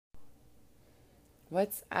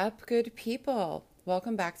What's up, good people?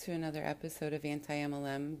 Welcome back to another episode of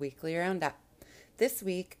Anti-MLM Weekly Roundup. This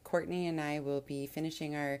week, Courtney and I will be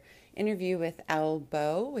finishing our interview with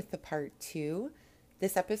Elbow with the part 2.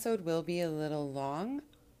 This episode will be a little long.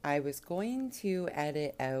 I was going to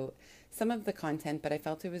edit out some of the content, but I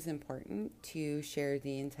felt it was important to share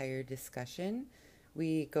the entire discussion.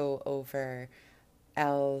 We go over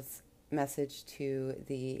El's message to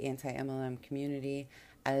the anti-MLM community,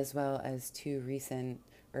 as well as to recent,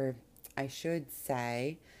 or I should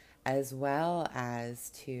say, as well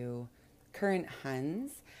as to current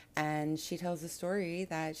Huns, and she tells a story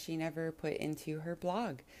that she never put into her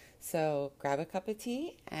blog. So grab a cup of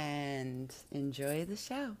tea and enjoy the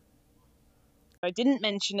show. I didn't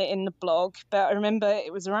mention it in the blog, but I remember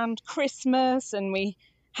it was around Christmas and we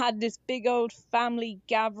had this big old family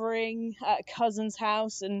gathering at a cousin's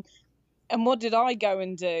house, and what did I go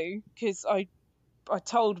and do? Because I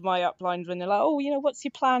told my uplines when they're like, oh, what's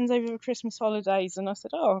your plans over the Christmas holidays? And I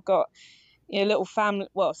said, oh, I've got a little family,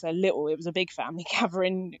 well, I say little, it was a big family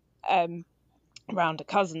gathering around a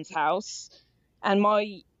cousin's house. And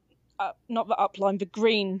my, not the upline, the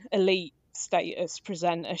green elite status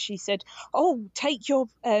presenter, she said, oh, take your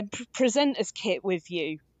presenter's kit with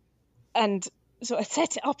you. And so I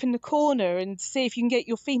set it up in the corner and see if you can get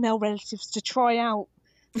your female relatives to try out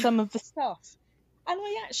some of the stuff. And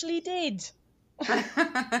I actually did.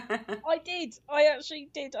 I actually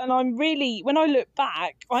did. And I'm really, when I look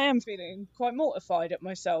back, I am feeling quite mortified at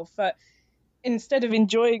myself that instead of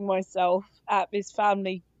enjoying myself at this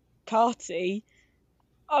family party,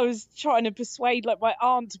 I was trying to persuade like my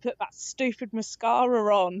aunt to put that stupid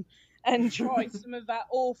mascara on and try some of that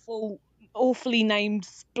awfully named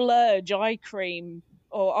splurge eye cream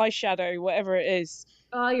or eyeshadow, whatever it is.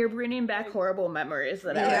 Oh, you're bringing back horrible memories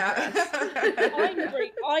that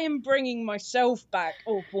I am bringing myself back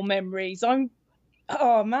awful memories. I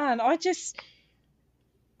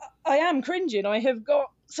am cringing. I have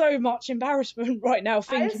got so much embarrassment right now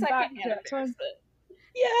thinking back to that time.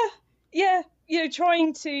 Yeah.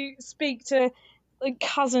 Trying to speak to like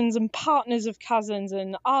cousins and partners of cousins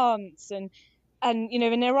and aunts and and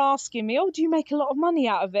they're asking me, oh, do you make a lot of money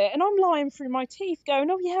out of it? And I'm lying through my teeth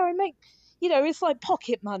going, oh yeah, I make, it's like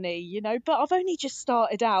pocket money, but I've only just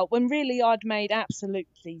started out when really I'd made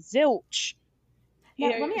absolutely zilch. Now,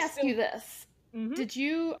 let me ask you this. Mm-hmm. Did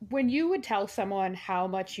you, when you would tell someone how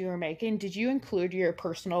much you were making, did you include your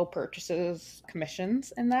personal purchases,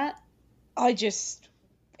 commissions in that?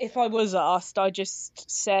 If I was asked, I just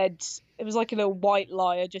said, it was like a little white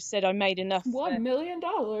lie. I just said I made enough. $1 million.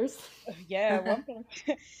 Yeah.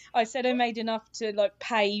 I said I made enough to like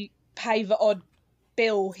pay the odd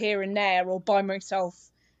bill here and there or buy myself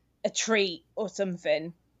a treat or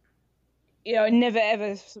something. I never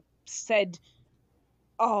ever said,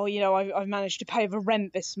 oh, I've managed to pay the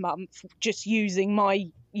rent this month just using my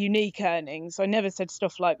unique earnings. I never said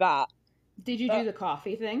stuff like that. Did you do the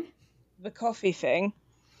coffee thing? The coffee thing?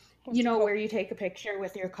 Where you take a picture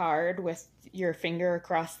with your card with your finger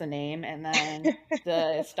across the name and then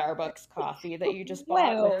the Starbucks coffee that you just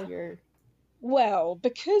bought with your... Well,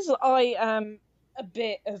 because I am a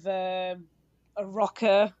bit of a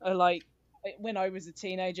rocker, when I was a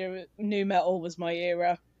teenager, nu metal was my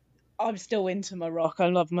era. I'm still into my rock. I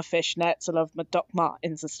love my fishnets. I love my Doc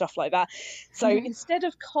Martens and stuff like that. So instead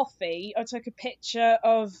of coffee, I took a picture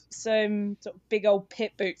of some sort of big old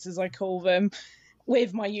pit boots, as I call them,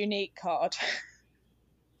 with my unique card.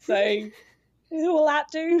 So will that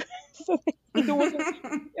do?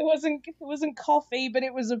 It wasn't coffee, but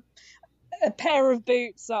it was a pair of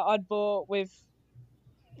boots that I'd bought with,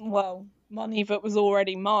 well, money that was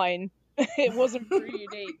already mine. It wasn't pretty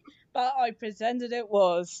unique, but I pretended it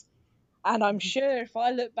was. And I'm sure if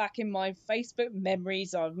I look back in my Facebook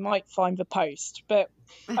memories, I might find the post. But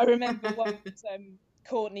I remember what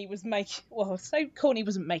Courtney was making. Well, so Courtney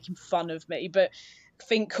wasn't making fun of me, but I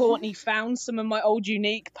think Courtney found some of my old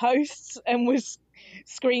unique posts and was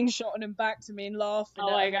screenshotting them back to me and laughing.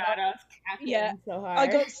 Oh my god, I was cackling so hard.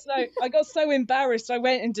 I got so embarrassed. I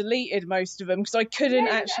went and deleted most of them because I couldn't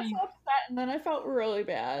actually. I got so upset, and then I felt really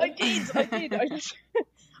bad. I did.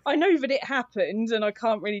 I know that it happened, and I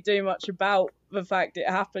can't really do much about the fact it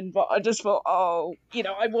happened. But I just thought,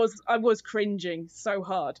 I was cringing so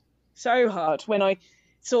hard when I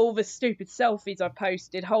saw the stupid selfies I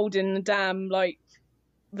posted holding the damn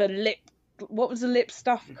the lip. What was the lip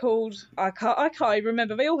stuff called? I can't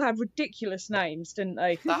remember. They all had ridiculous names, didn't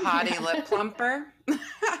they? The Hottie Lip Plumper?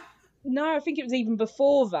 No, I think it was even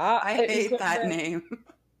before that. I hate that name.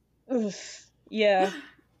 Yeah,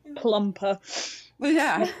 Plumper.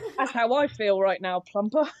 Yeah. That's how I feel right now,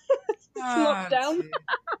 Plumper. Lockdown.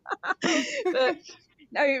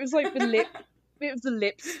 No, it was like the lip. It was the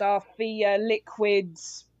lip stuff, the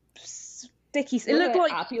liquids, sticky. It looked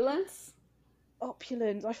like Opulence.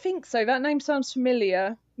 Opulent. I think so. That name sounds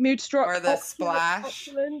familiar. Moodstruck. Or the Splash.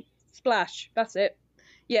 Opulent. Splash. That's it.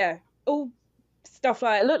 Yeah, all stuff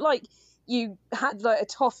like it looked like you had like a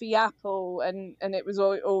toffee apple and it was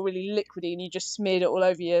all really liquidy and you just smeared it all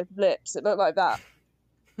over your lips. It looked like that.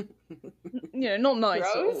 Not nice.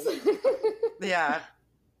 Gross. Yeah.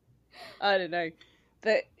 I don't know,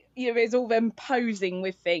 but it's all them posing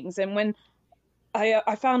with things. And when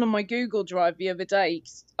I found on my Google Drive the other day,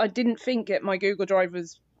 'cause I didn't think that my Google Drive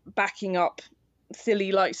was backing up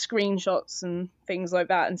silly like screenshots and things like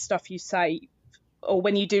that and stuff you say, or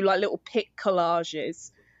when you do like little pic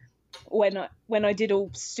collages. When I did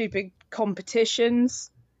all stupid competitions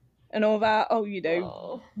and all that,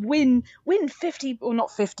 win 50 or not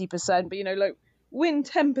 50%, but like win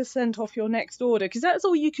 10% off your next order, because that's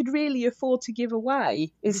all you could really afford to give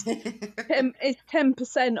away is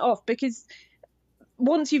 10% off, because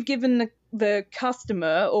once you've given the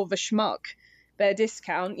customer or the schmuck their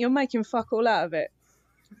discount, you're making fuck all out of it.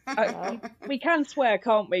 We can swear,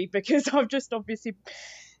 can't we? Because I've just obviously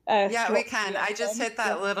yeah, we can. I just hit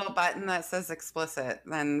that little button that says explicit,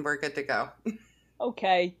 then we're good to go.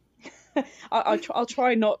 Okay. I'll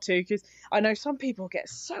try not to, because I know some people get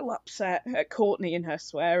so upset at Courtney and her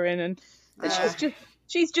swearing, and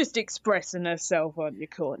she's just expressing herself, aren't you,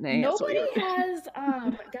 Courtney? Nobody has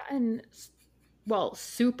gotten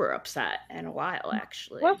super upset in a while,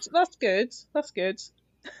 actually. That's good. That's good.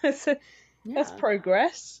 That's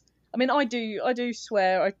progress. I mean, I do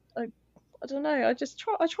swear. I don't know.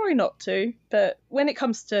 I try not to, but when it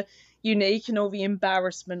comes to Unique and all the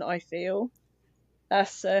embarrassment I feel,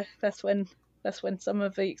 that's when some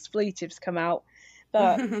of the expletives come out.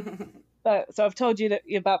 But so I've told you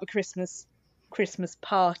about the Christmas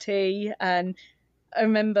party, and I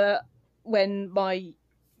remember when my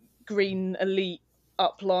Green Elite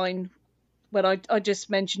upline, when I just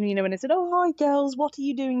mentioned, when I said, "Oh, hi girls, what are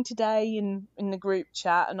you doing today?" in the group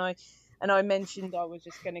chat, and I mentioned I was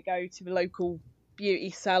just going to go to the local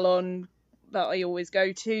beauty salon that I always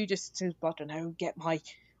go to, just to, I don't know, get my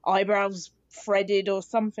eyebrows threaded or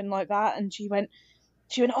something like that. And she went,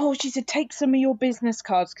 oh, she said, take some of your business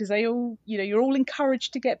cards, because they all, you're all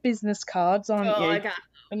encouraged to get business cards, aren't you? I got.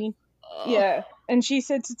 Yeah. And she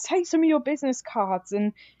said to take some of your business cards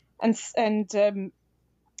and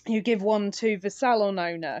you give one to the salon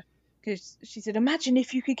owner, because she said, imagine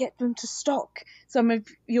if you could get them to stock some of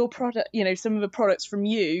your product, some of the products from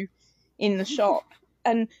you in the shop.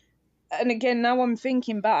 And again, now I'm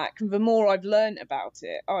thinking back, the more I've learned about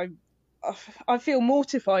it, I feel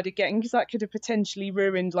mortified again, because that could have potentially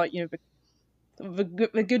ruined, like,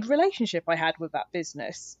 the good relationship I had with that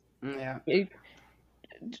business. Yeah.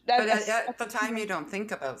 But at the time, you don't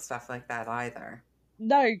think about stuff like that either.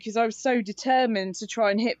 No, because I was so determined to try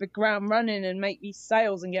and hit the ground running and make these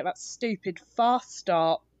sales and get that stupid fast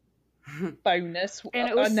start bonus. And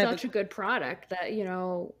it was such a good product that,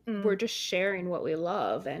 we're just sharing what we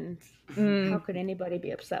love, and how could anybody be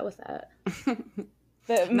upset with that?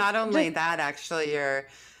 But not only that, actually,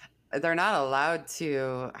 they're not allowed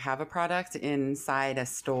to have a product inside a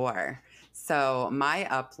store. So my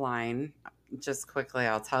upline, just quickly,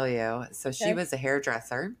 I'll tell you. So she was a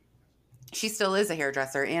hairdresser. She still is a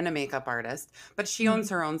hairdresser and a makeup artist, but she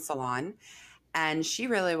owns her own salon, and she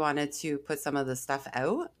really wanted to put some of the stuff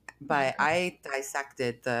out, but I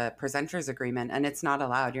dissected the presenter's agreement, and it's not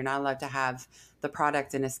allowed. You're not allowed to have the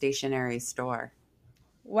product in a stationary store.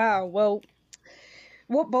 Wow. Well,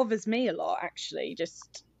 what bothers me a lot, actually,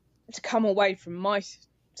 just to come away from my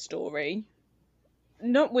story,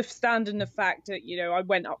 notwithstanding the fact that, I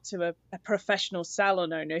went up to a professional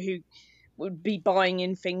salon owner who would be buying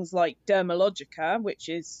in things like Dermalogica, which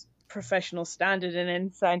is professional standard, and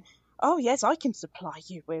then saying, oh yes, I can supply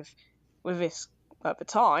you with this. At the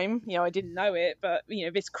time, I didn't know it, but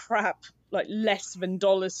this crap, like less than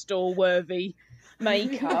dollar store worthy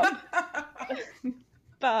makeup.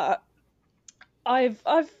 But I've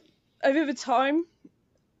over the time,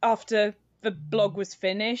 after the blog was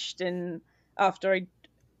finished and after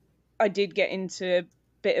I did get into a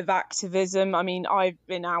bit of activism, I mean, I've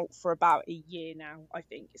been out for about a year now. I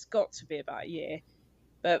think it's got to be about a year,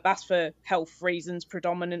 but that's for health reasons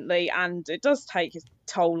predominantly, and it does take a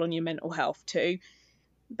toll on your mental health too.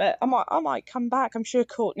 But I might come back. I'm sure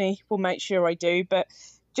Courtney will make sure I do. But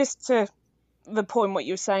just to the point, what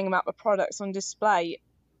you were saying about the products on display,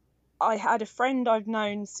 I had a friend I've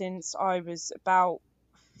known since I was about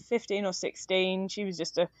 15 or 16. She was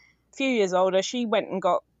just a few years older. She went and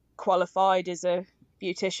got qualified as a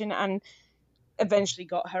beautician and eventually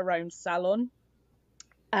got her own salon.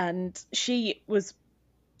 And she was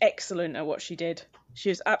excellent at what she did. She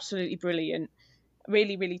was absolutely brilliant,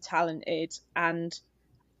 really, really talented. And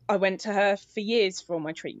I went to her for years for all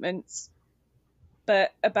my treatments.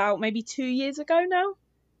 But about maybe 2 years ago now,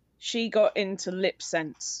 she got into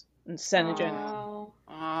LipSense and Senegent.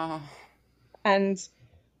 Oh. And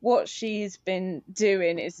what she's been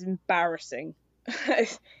doing is embarrassing. I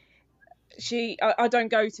don't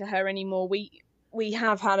go to her anymore. We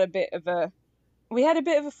have had a bit of a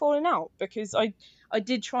falling out, because I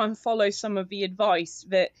did try and follow some of the advice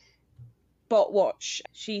that Botwatch,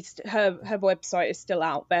 her website is still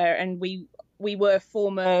out there, and we were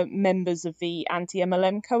former members of the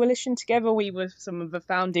anti-MLM coalition together. We were some of the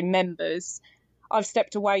founding members. I've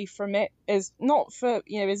stepped away from it, as not for,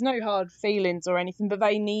 there's no hard feelings or anything, but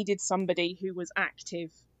they needed somebody who was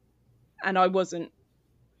active, and I wasn't,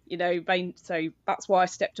 so that's why I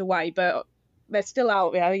stepped away. But they're still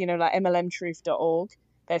out there, like MLMtruth.org.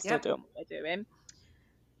 They're still doing what they're doing.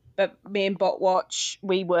 But me and Botwatch,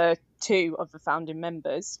 we were two of the founding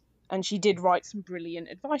members, and she did write some brilliant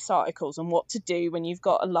advice articles on what to do when you've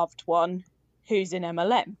got a loved one who's in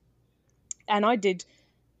MLM. And I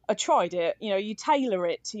tried it. You tailor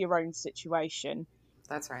it to your own situation.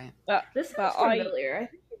 That's right. This sounds familiar. I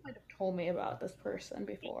think you might have told me about this person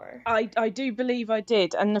before. I do believe I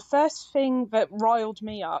did. And the first thing that riled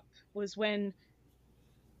me up was when,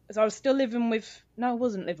 as I was still I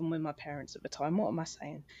wasn't living with my parents at the time. What am I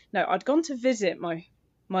saying? No, I'd gone to visit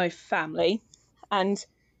my family, and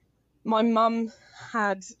my mum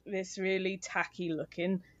had this really tacky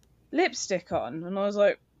looking lipstick on, and I was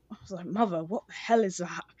like, Mother, what the hell is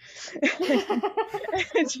that?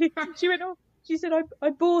 And she went, oh, she said, I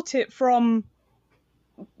bought it from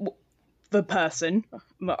the person.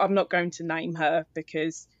 I'm not going to name her,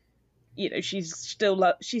 because, she's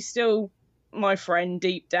still my friend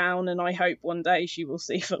deep down, and I hope one day she will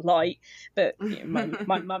see the light. But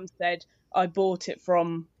my mum said, I bought it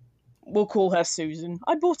from, we'll call her Susan.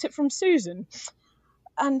 I bought it from Susan.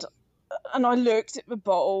 And I looked at the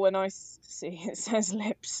bottle, and I see it says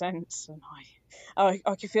LipSense, and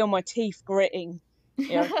I could feel my teeth gritting.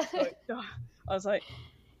 I was like,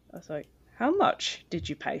 how much did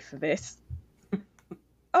you pay for this?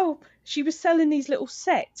 Oh, she was selling these little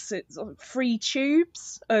sets. It's 3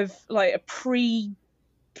 tubes of like a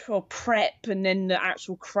prep, and then the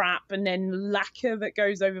actual crap, and then lacquer that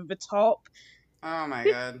goes over the top. Oh my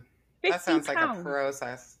God. That sounds like a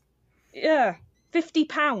process. Yeah,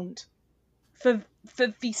 £50 for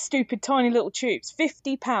these stupid tiny little tubes.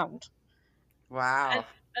 £50. Wow.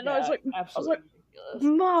 And I was like,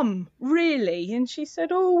 Mum, really? And she said,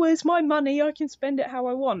 oh, where's my money? I can spend it how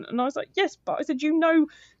I want. And I was like, yes, but I said,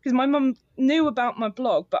 because my mum knew about my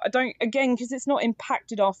blog, but I don't, again, because it's not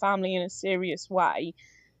impacted our family in a serious way,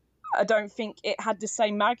 I don't think it had the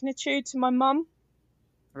same magnitude to my mum.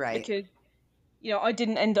 Right. Because, I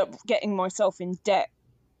didn't end up getting myself in debt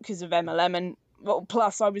because of MLM, and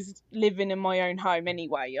plus I was living in my own home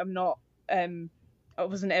anyway. I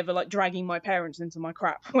wasn't ever like dragging my parents into my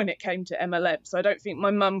crap when it came to MLM. So I don't think my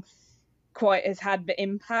mum quite has had the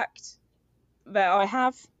impact that I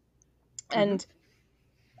have. Mm-hmm.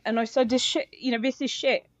 And I said, this shit, this is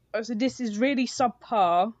shit. I said, this is really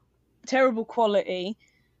subpar, terrible quality.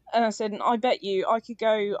 And I said, I bet you I could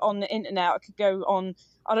go on the internet, I could go on,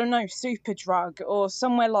 I don't know, Superdrug or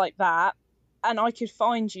somewhere like that, and I could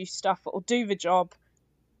find you stuff that will do the job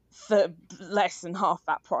for less than half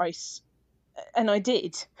that price. And I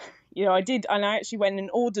did. I did. And I actually went and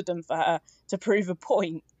ordered them for her to prove a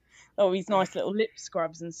point. Oh, these nice little lip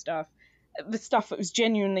scrubs and stuff. The stuff that was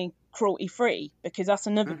genuinely cruelty-free, because that's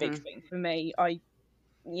another big thing for me. I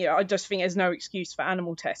just think there's no excuse for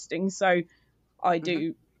animal testing. So I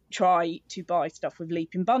do try to buy stuff with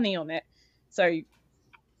Leaping Bunny on it. So,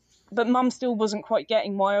 but Mum still wasn't quite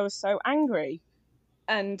getting why I was so angry.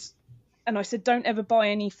 And I said, don't ever buy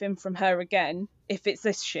anything from her again if it's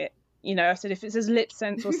this shit. I said, if it says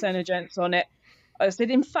LipSense or Senegent on it, I said,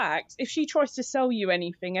 in fact, if she tries to sell you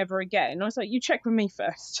anything ever again, I was like, you check with me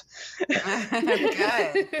first.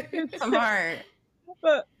 Good. Smart.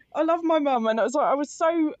 But I love my mum, and I was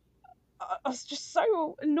just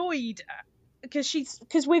so annoyed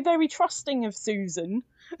because we're very trusting of Susan,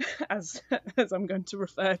 as I'm going to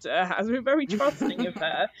refer to her as. We're very trusting of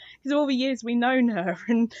her because all the years we've known her,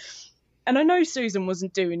 and I know Susan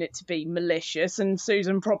wasn't doing it to be malicious, and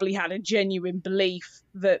Susan probably had a genuine belief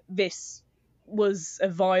that this was a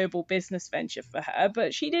viable business venture for her,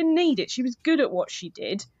 but she didn't need it. She was good at what she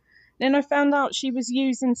did. Then I found out she was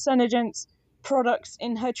using Senegent's products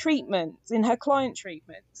in her treatments, in her client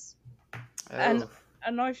treatments. Oh.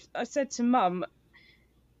 And I said to Mum,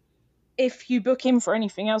 if you book in for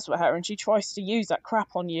anything else with her and she tries to use that crap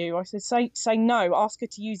on you, I said, say no. Ask her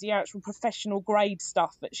to use the actual professional grade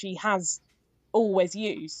stuff that she has always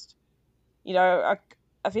used. You know,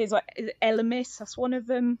 I think it's like Elemis, that's one of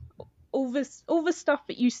them. All the stuff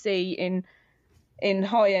that you see in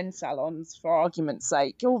high-end salons, for argument's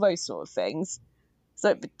sake, all those sort of things.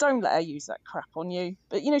 So, but don't let her use that crap on you.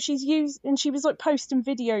 But, you know, she was like posting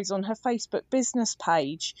videos on her Facebook business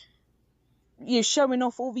page, you know, showing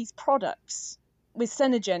off all these products with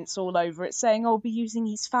Senegence all over it, saying, I'll be using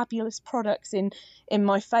these fabulous products in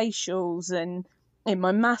my facials and in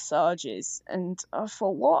my massages. And I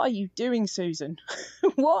thought, what are you doing, Susan?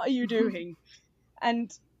 What are you doing?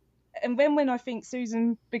 And then when I think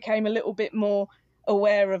Susan became a little bit more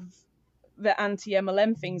aware of the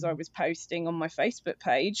anti-MLM things I was posting on my Facebook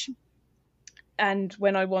page, and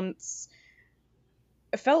when I once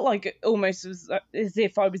felt like almost as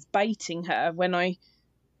if I was baiting her when I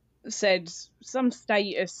said some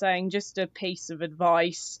status saying, just a piece of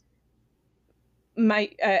advice,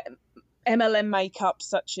 MLM makeup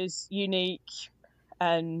such as Unique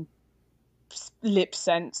and Lip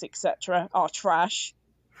Sense, etc., are trash.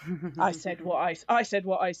 I said what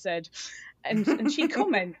I said, and she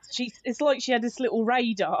comments. It's like she had this little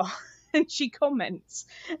radar, and she comments,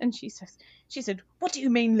 and she said, "What do you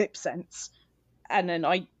mean Lip Sense?" And then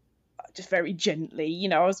I just very gently, you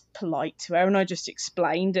know, I was polite to her, and I just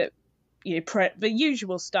explained it, you know, the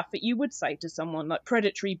usual stuff that you would say to someone, like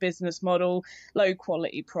predatory business model, low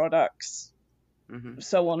quality products,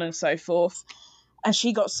 so on and so forth. And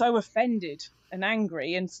she got so offended and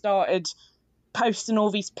angry and started posting all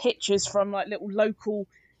these pictures from like little local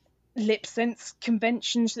Lip Sense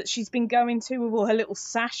conventions that she's been going to with all her little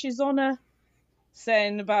sashes on her,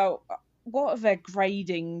 saying about what are their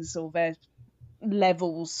gradings or their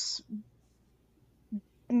levels.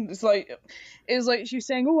 It was like she was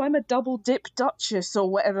saying, "Oh, I'm a double dip duchess" or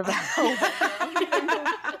whatever the hell.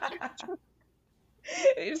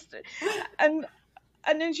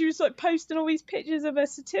 And then she was like posting all these pictures of her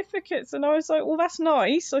certificates, and I was like, "Well, that's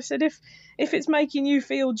nice." I said, "If it's making you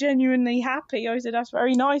feel genuinely happy," I said, "that's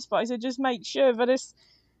very nice." But I said, "Just make sure that it's,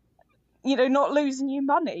 you know, not losing you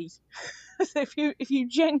money." if you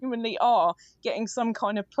genuinely are getting some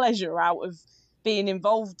kind of pleasure out of being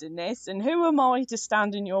involved in this, and who am I to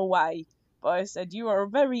stand in your way? But I said, you are a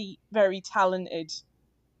very, very talented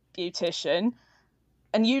beautician,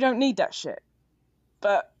 and you don't need that shit.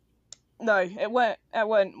 But no, it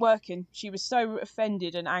weren't working. She was so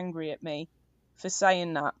offended and angry at me for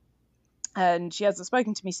saying that, and she hasn't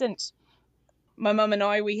spoken to me since. My mum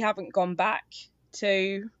and we haven't gone back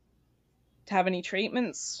to have any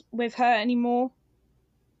treatments with her anymore,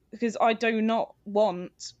 because I do not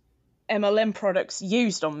want MLM products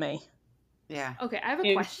used on me. Yeah. Okay, I have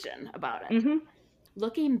a question about it. Mm-hmm.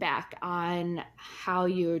 Looking back on how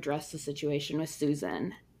you addressed the situation with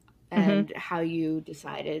Susan and how you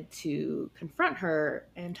decided to confront her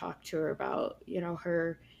and talk to her about, you know,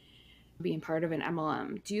 her being part of an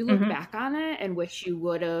MLM, do you look back on it and wish you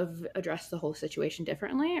would have addressed the whole situation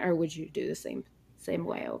differently, or would you do the same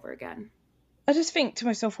way over again? I just think to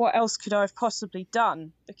myself, what else could I have possibly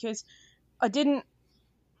done? Because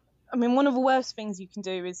one of the worst things you can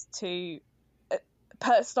do is to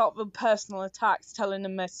start with personal attacks, telling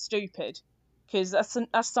them they're stupid, because that's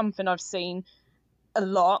something I've seen a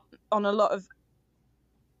lot on a lot of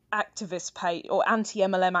activist page or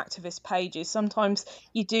anti-MLM activist pages. Sometimes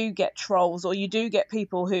you do get trolls, or you do get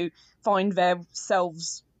people who find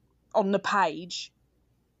themselves on the page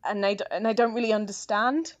and they don't really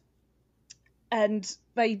understand, and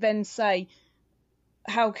they then say,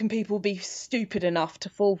 how can people be stupid enough to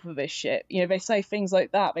fall for this shit? You know, they say things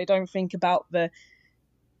like that. They don't think about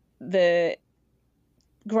the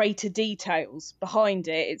greater details behind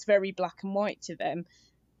it. It's very black and white to them.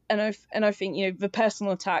 And I think, you know, the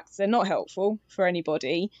personal attacks, they're not helpful for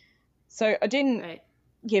anybody. So I didn't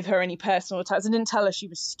give her any personal attacks. I didn't tell her she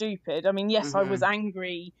was stupid. I mean, yes, I was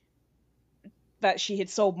angry that she had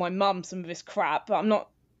sold my mum some of this crap, but I'm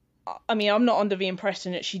not under the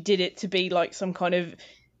impression that she did it to be like some kind of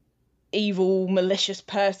evil, malicious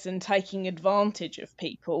person taking advantage of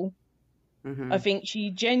people. I think she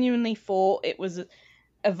genuinely thought it was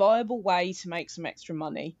a viable way to make some extra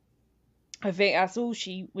money. I think that's all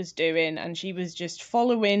she was doing, and she was just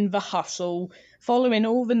following the hustle, following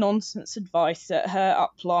all the nonsense advice that her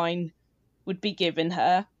upline would be giving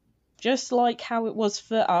her, just like how it was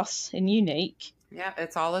for us in Unique. Yeah,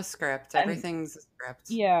 it's all a script. Everything's a script.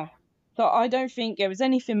 Yeah. So I don't think there was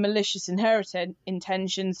anything malicious in her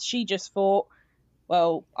intentions. She just thought,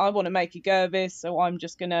 well, I want to make a go of this, so I'm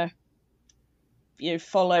just going to, you know,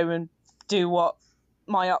 follow and do what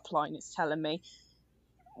my upline is telling me.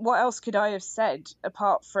 What else could I have said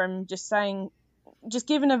apart from just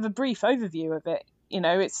giving her a brief overview of it?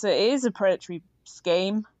 It is a predatory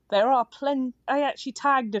scheme. There are plenty. I actually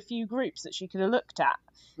tagged a few groups that she could have looked at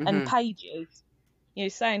and pages,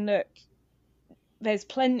 saying, look, there's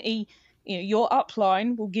plenty. Your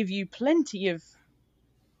upline will give you plenty of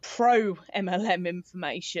pro MLM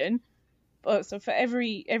information, but so for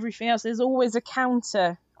everything else, there's always a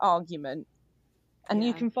counter argument. And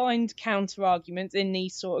you can find counter arguments in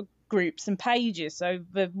these sort of groups and pages. So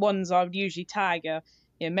the ones I would usually tag are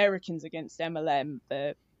Americans Against MLM,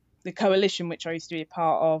 the coalition which I used to be a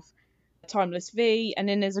part of, Timeless V, and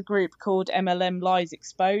then there's a group called MLM Lies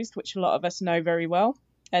Exposed, which a lot of us know very well.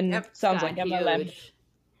 And sounds like MLM. Huge.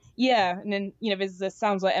 Yeah, and then there's the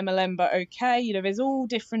sounds like MLM but okay. There's all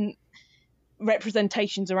different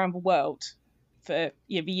representations around the world for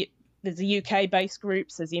there's the UK-based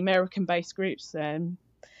groups, there's the American-based groups, and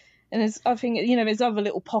there's, I think, there's other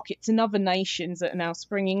little pockets in other nations that are now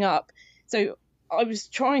springing up. So I was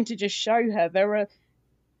trying to just show her there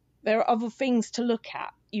are other things to look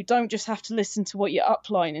at. You don't just have to listen to what your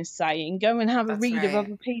upline is saying. Go and have a read of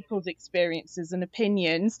other people's experiences and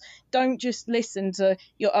opinions. Don't just listen to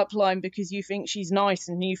your upline because you think she's nice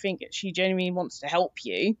and you think she genuinely wants to help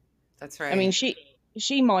you. That's right. I mean,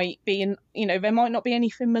 she might be, there might not be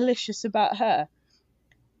anything malicious about her,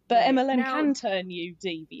 but MLM can turn you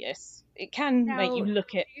devious. It can make you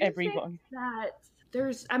look at everyone.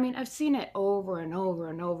 I've seen it over and over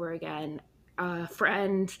and over again. A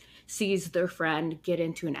friend sees their friend get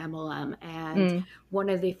into an MLM, and one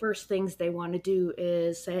of the first things they want to do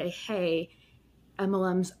is say, hey,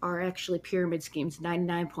 MLMs are actually pyramid schemes.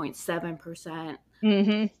 99.7%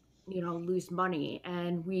 lose money,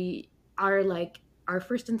 and we are like, our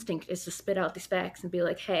first instinct is to spit out these facts and be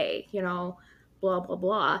like, hey, blah blah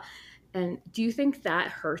blah. And do you think that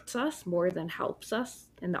hurts us more than helps us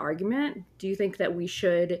in the argument? Do you think that we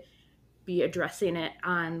should be addressing it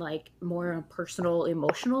on like more personal,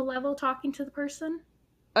 emotional level, talking to the person?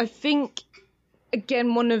 I think,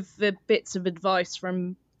 again, one of the bits of advice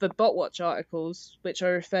from the BotWatch articles, which I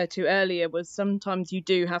referred to earlier, was sometimes you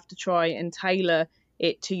do have to try and tailor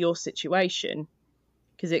it to your situation,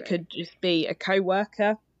 because it could just be a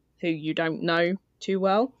co-worker who you don't know too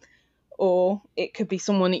well, or it could be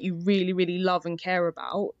someone that you really, really love and care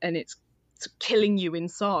about, and it's killing you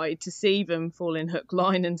inside to see them fall in hook,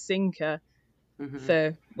 line and sinker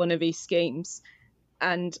for one of these schemes.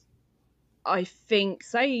 And I think,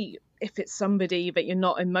 say if it's somebody that you're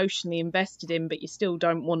not emotionally invested in but you still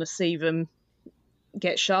don't want to see them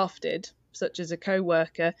get shafted, such as a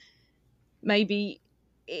co-worker, maybe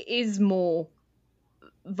it is more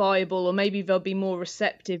viable, or maybe they'll be more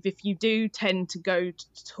receptive if you do tend to go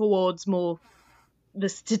towards more the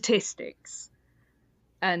statistics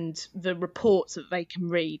and the reports that they can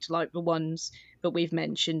read, like the ones that we've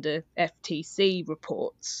mentioned, the FTC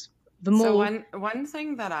reports. So one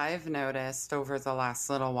thing that I've noticed over the last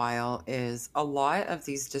little while is a lot of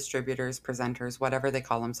these distributors, presenters, whatever they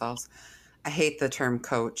call themselves. I hate the term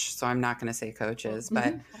coach, so I'm not going to say coaches,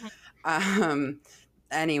 but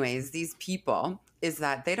anyways, these people, is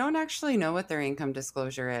that they don't actually know what their income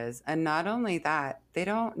disclosure is. And not only that,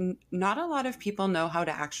 not a lot of people know how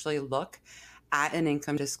to actually look at an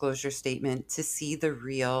income disclosure statement to see the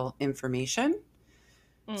real information.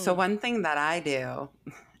 So one thing that I do,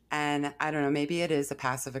 and I don't know, maybe it is a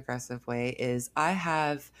passive aggressive way, is I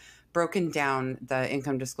have broken down the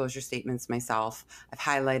income disclosure statements myself. I've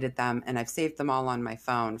highlighted them and I've saved them all on my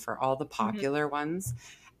phone for all the popular ones.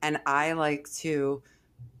 And I like to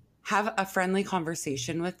have a friendly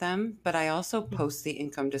conversation with them, but I also post the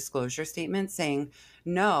income disclosure statement saying,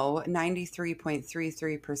 no,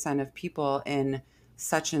 93.33% of people in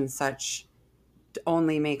such and such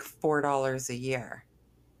only make $4 a year.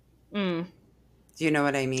 Do you know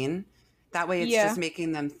what I mean? That way it's just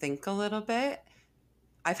making them think a little bit.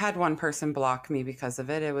 I've had one person block me because of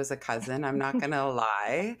it. It was a cousin. I'm not going to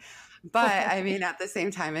lie. But I mean, at the same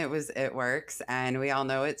time, it works. And we all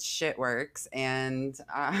know it's shit works. And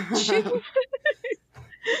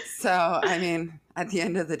so, I mean, at the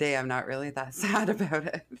end of the day, I'm not really that sad about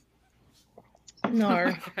it.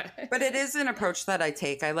 No. But it is an approach that I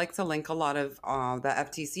take. I like to link a lot of the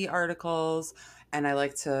FTC articles, and I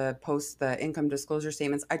like to post the income disclosure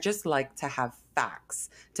statements. I just like to have facts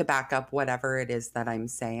to back up whatever it is that I'm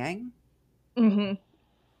saying. I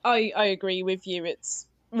agree with you. It's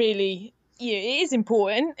really, it is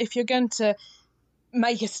important. If you're going to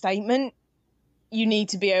make a statement, you need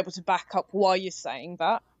to be able to back up why you're saying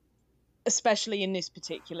that, especially in this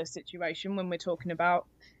particular situation when we're talking about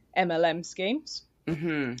MLM schemes.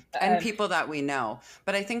 And people that we know.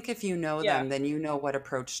 But I think if you know Yeah. them, then you know what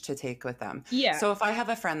approach to take with them. Yeah. So if I have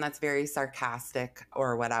a friend that's very sarcastic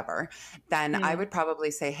or whatever, then I would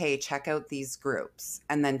probably say, hey, check out these groups,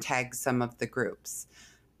 and then tag some of the groups.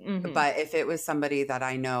 But if it was somebody that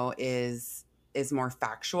I know is more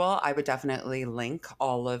factual, I would definitely link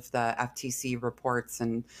all of the FTC reports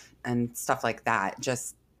and stuff like that,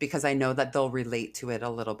 just because I know that they'll relate to it a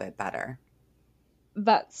little bit better.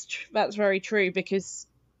 That's very true, because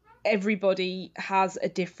everybody has a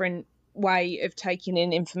different way of taking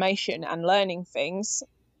in information and learning things.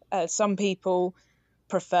 Some people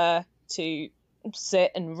prefer to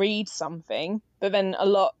sit and read something, but then a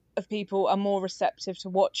lot of people are more receptive to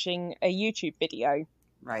watching a YouTube video.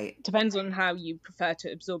 Right. Depends on how you prefer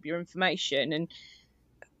to absorb your information. And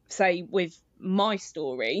say with my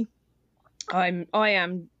story, I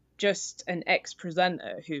am just an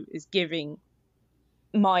ex-presenter who is giving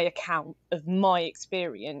my account of my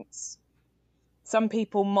experience. Some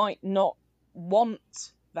people might not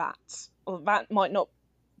want that, or that might not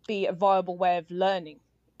be a viable way of learning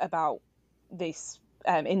about this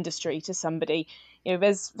industry to somebody. You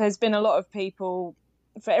know, there's been a lot of people,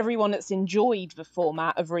 for everyone that's enjoyed the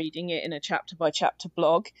format of reading it in a chapter by chapter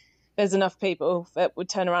blog, there's enough people that would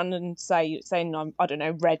turn around and saying, I don't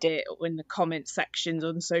know, Reddit or in the comment sections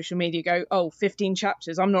on social media, go, oh, 15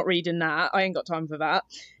 chapters, I'm not reading that, I ain't got time for that.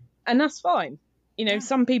 And that's fine. You know,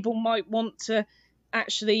 some people might want to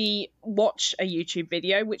actually watch a YouTube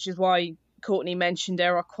video, which is why Courtney mentioned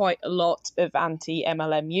there are quite a lot of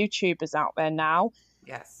anti-MLM YouTubers out there now.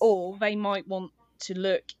 Yes. Or they might want to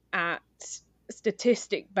look at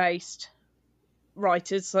statistic-based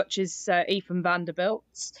writers such as Ethan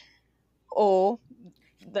Vanderbilt, or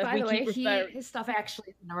that By we the way, keep his stuff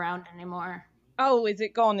actually isn't around anymore. Oh, is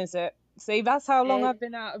it gone? Is it? See, that's how long I've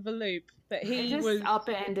been out of the loop. That he was up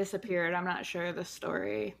and disappeared. I'm not sure the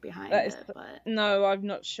story behind it, but no, I'm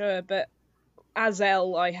not sure. But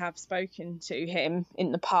Azel, I have spoken to him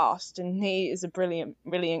in the past, and he is a brilliant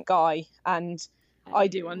guy. And I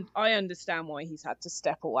understand why he's had to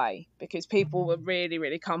step away, because people were really,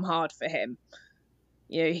 really come hard for him.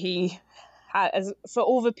 You know, he had, for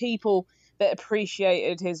all the people that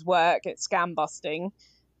appreciated his work at scam busting,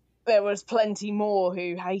 there was plenty more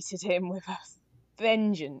who hated him with a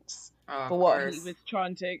vengeance for what he was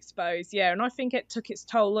trying to expose. Yeah, and I think it took its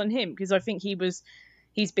toll on him, because I think he's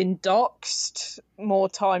been doxxed more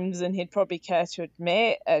times than he'd probably care to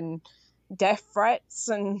admit, and death threats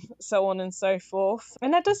and so on and so forth.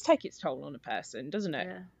 And that does take its toll on a person, doesn't it?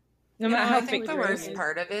 Yeah. No matter how I think the worst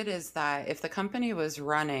part of it is that if the company was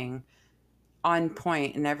running on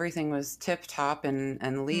point and everything was tip top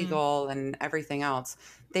and legal and everything else,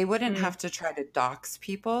 they wouldn't have to try to dox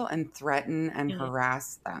people and threaten and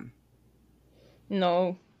harass them.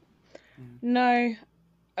 No. I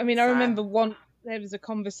mean, sad. I remember there was a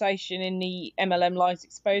conversation in the MLM Lies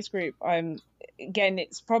Exposed group. Again,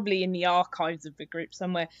 it's probably in the archives of the group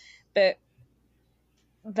somewhere, but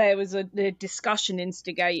there was a discussion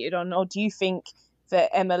instigated on, do you think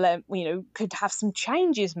that MLM, could have some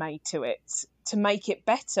changes made to it to make it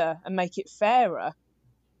better and make it fairer?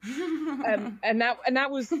 And that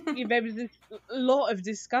was there was a lot of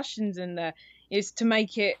discussions in there, is to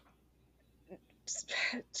make it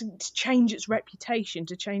to change its reputation,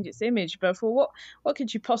 to change its image. But for what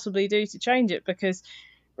could you possibly do to change it? Because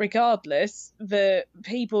regardless, the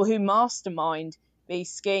people who mastermind these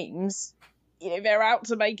schemes, they're out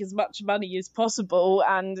to make as much money as possible,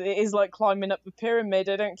 and it is like climbing up the pyramid.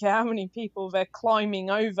 I don't care how many people they're climbing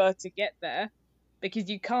over to get there, because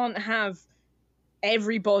you can't have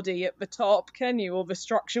everybody at the top, can you? Or the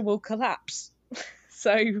structure will collapse.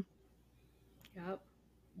 So, yep.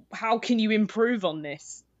 How can you improve on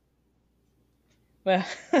this? Well,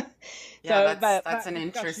 yeah, that's an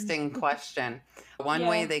interesting question. One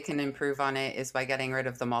way they can improve on it is by getting rid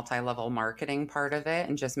of the multi-level marketing part of it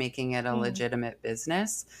and just making it a legitimate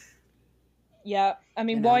business. Yeah, I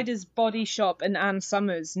mean, why does Body Shop and Ann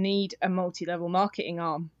Summers need a multi-level marketing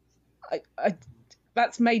arm?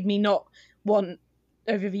 That's made me not want,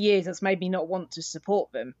 over the years, that's made me not want to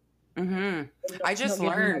support them. I just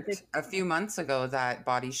learned a few months ago that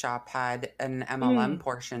Body Shop had an MLM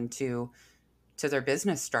portion to their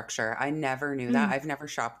business structure. I never knew that. I've never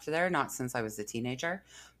shopped there, not since I was a teenager,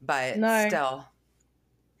 but still.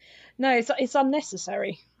 No, it's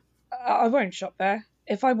unnecessary. I won't shop there.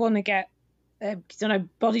 If I want to get,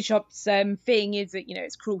 Body Shop's thing is that,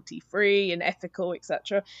 it's cruelty-free and ethical,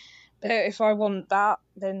 etc. But if I want that,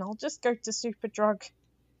 then I'll just go to Superdrug,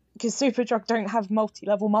 because Superdrug don't have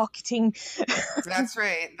multi-level marketing. That's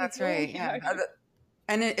right. Yeah.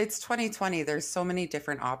 And it's 2020. There's so many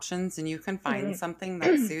different options, and you can find something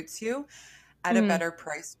that suits you at a better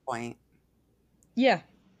price point. Yeah,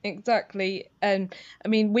 exactly. And I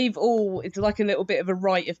mean, it's like a little bit of a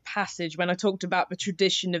rite of passage when I talked about the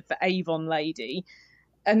tradition of the Avon lady.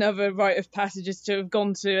 Another rite of passage is to have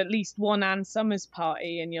gone to at least one Ann Summers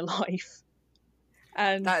party in your life.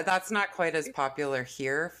 And that's not quite as popular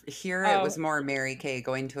here. Here it was more Mary Kay,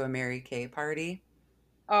 going to a Mary Kay party.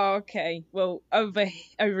 Oh, okay. Well, over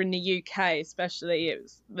in the UK especially,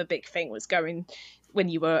 the big thing was going, when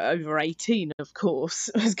you were over 18, of course,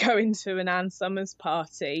 was going to an Ann Summers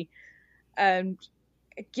party. And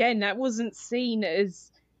again, that wasn't seen as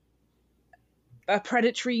a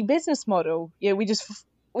predatory business model. Yeah,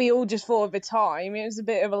 we all just thought at the time it was a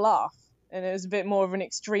bit of a laugh, and it was a bit more of an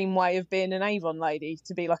extreme way of being an Avon lady,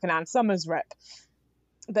 to be like an Ann Summers rep.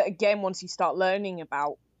 But again, once you start learning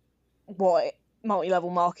about what multi-level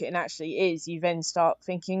marketing actually is, you then start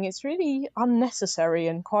thinking it's really unnecessary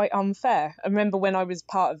and quite unfair. I remember when I was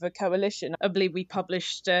part of a coalition, I believe we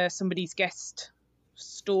published somebody's guest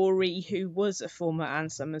story who was a former Ann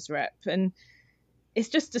Summers rep, and it's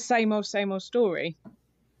just the same old story.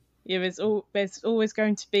 Yeah, there's always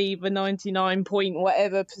going to be the 99 point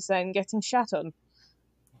whatever % getting shat on.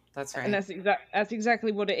 That's right. And that's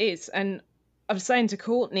exactly what it is. And I was saying to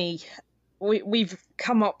Courtney, we've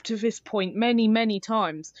come up to this point many, many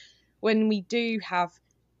times when we do have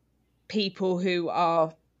people who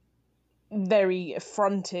are very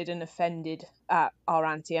affronted and offended at our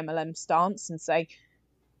anti-MLM stance and say,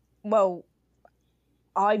 well,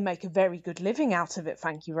 I make a very good living out of it,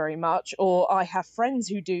 thank you very much. Or I have friends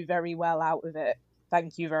who do very well out of it,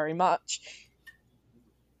 thank you very much.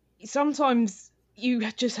 Sometimes you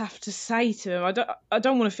just have to say to them, I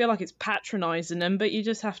don't want to feel like it's patronising them, but you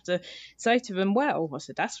just have to say to them, well, I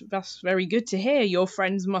said, that's very good to hear. Your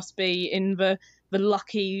friends must be in the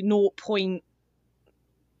lucky 0.03,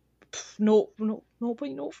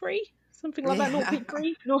 something like that,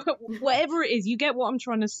 0.3, whatever it is. You get what I'm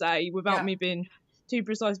trying to say without me being too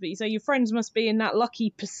precise, but you say your friends must be in that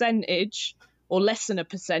lucky percentage or less than a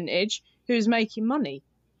percentage who's making money.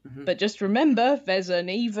 But just remember, there's an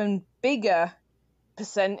even bigger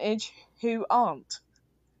percentage who aren't.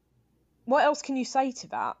 What else can you say to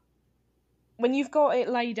that? When you've got it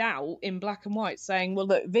laid out in black and white saying, well,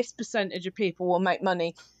 look, this percentage of people will make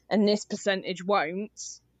money and this percentage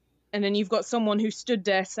won't, and then you've got someone who stood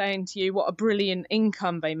there saying to you what a brilliant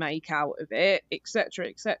income they make out of it, etc.,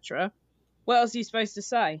 etc., what else are you supposed to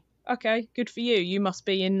say? Okay, good for you. You must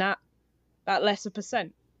be in that lesser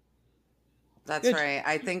percent. That's good. Right.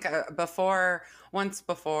 I think once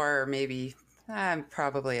before, maybe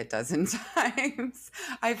probably a dozen times,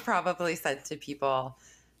 I've probably said to people,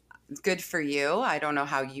 good for you. I don't know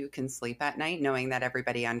how you can sleep at night knowing that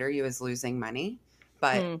everybody under you is losing money,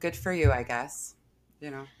 but good for you, I guess.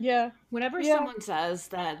 Yeah. Whenever someone says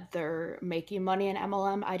that they're making money in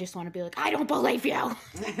MLM, I just want to be like, I don't believe you.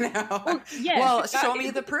 Well, show me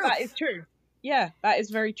the proof. That is true. Yeah, that is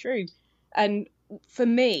very true. And for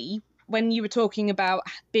me, when you were talking about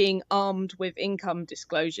being armed with income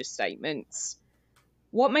disclosure statements,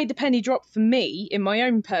 what made the penny drop for me in my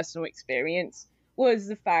own personal experience was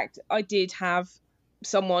the fact I did have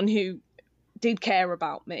someone who did care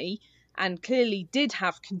about me and clearly did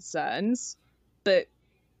have concerns, but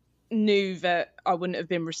knew that I wouldn't have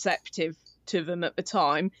been receptive to them at the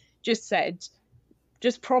time, just said,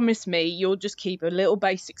 just promise me you'll just keep a little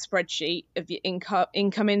basic spreadsheet of your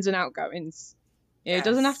incomings and outgoings. It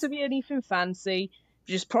doesn't have to be anything fancy.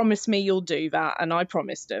 Just promise me you'll do that. And I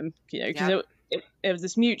promised him, because it was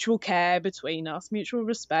this mutual care between us, mutual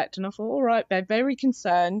respect. And I thought, all right, they're very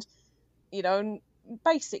concerned,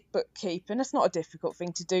 basic bookkeeping. That's not a difficult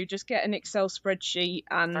thing to do. Just get an Excel spreadsheet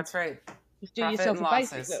and that's right. Just do yourself a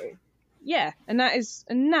basic little. Yeah, and that is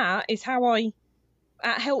how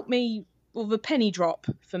that helped me with the penny drop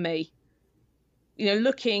for me.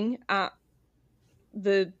 Looking at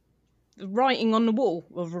the writing on the wall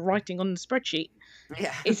or the writing on the spreadsheet.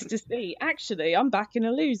 Yeah. Is to see, actually, I'm backing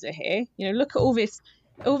a loser here. Look at all this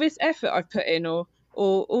effort I've put in, or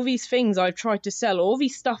all these things I've tried to sell, or all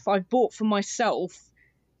these stuff I've bought for myself.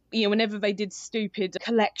 Whenever they did stupid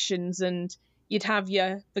collections, and you'd have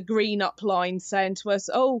the green up line saying to us,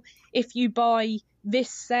 oh, if you buy this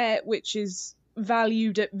set, which is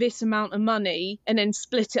valued at this amount of money, and then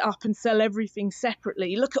split it up and sell everything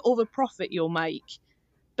separately, look at all the profit you'll make.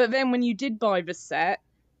 But then when you did buy the set,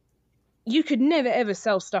 you could never ever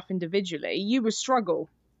sell stuff individually. You would struggle.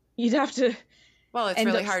 You'd have to. Well, it's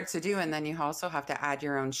really hard to do, and then you also have to add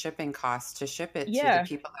your own shipping costs to ship it to the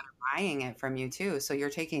people that are buying it from you too. So you're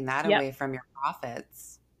taking that away from your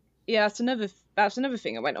profits. yeah, that's another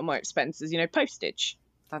thing that went on my expenses, postage.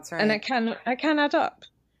 That's right. And it can add up.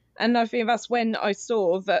 And I think that's when I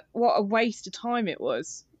saw that what a waste of time it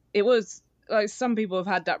was. It was like, some people have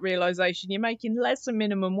had that realization, you're making less than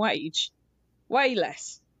minimum wage, way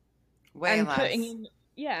less. Way less.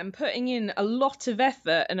 Putting in a lot of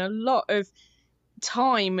effort and a lot of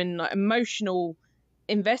time and like emotional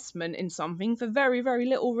investment in something for very, very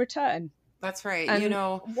little return. That's right.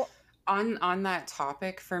 And on that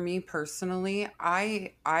topic, for me personally,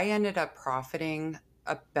 I ended up profiting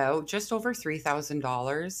about just over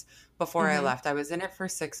 $3,000 before I left. I was in it for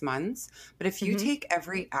 6 months, but if you take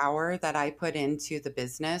every hour that I put into the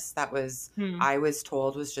business, that was I was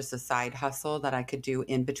told was just a side hustle that I could do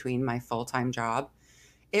in between my full-time job,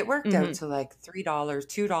 it worked out to like $3,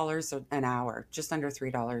 $2 an hour, just under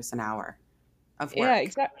 $3 an hour of work.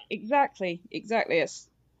 Yeah, exactly.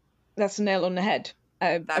 That's a nail on the head.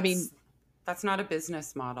 That's not a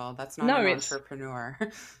business model. That's not an entrepreneur.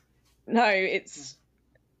 No, it's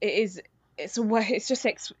a way. It's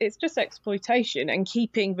just exploitation and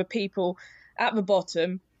keeping the people at the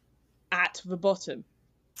bottom.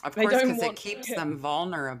 Of course, because it keeps them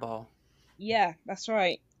vulnerable. Yeah, that's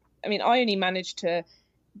right. I mean, I only managed to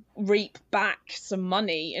reap back some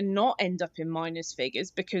money and not end up in minus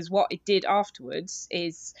figures, because what it did afterwards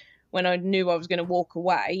is, when I knew I was going to walk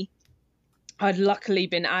away, I'd luckily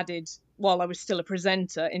been added while I was still a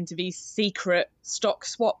presenter into these secret stock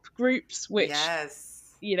swap groups, which,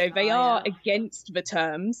 they are against the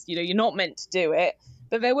terms. You're not meant to do it,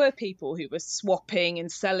 but there were people who were swapping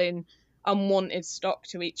and selling unwanted stock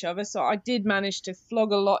to each other. So I did manage to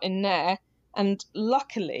flog a lot in there. And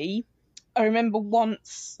luckily, I remember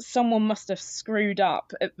once someone must have screwed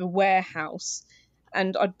up at the warehouse,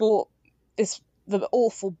 and I'd bought the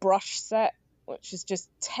awful brush set, which is just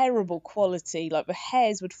terrible quality. Like, the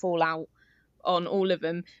hairs would fall out on all of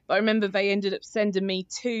them. But I remember they ended up sending me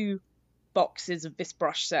 2 boxes of this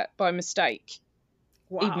brush set by mistake.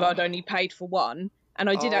 Wow. Even though I'd only paid for one. And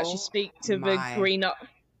I did actually speak to the Green Up.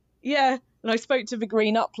 Yeah, and I spoke to the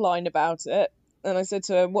Green Up line about it. And I said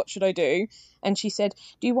to her, what should I do? And she said,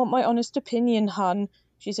 do you want my honest opinion, hun?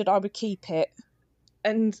 She said, I would keep it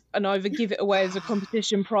and either give it away as a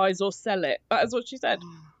competition prize or sell it. That is what she said.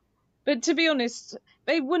 But to be honest,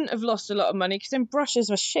 they wouldn't have lost a lot of money, because them brushes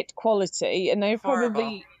were shit quality, and they're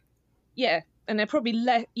probably,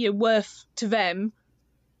 worth to them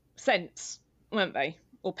cents, weren't they?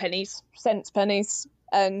 Or pennies, pennies.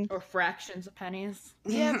 Or fractions of pennies.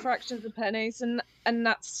 Yeah, fractions of pennies. And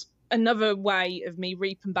that's another way of me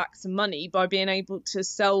reaping back some money, by being able to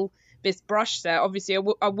sell this brush set. Obviously,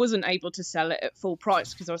 I wasn't able to sell it at full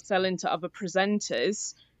price because I was selling to other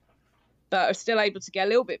presenters, but I was still able to get a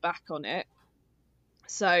little bit back on it.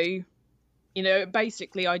 So,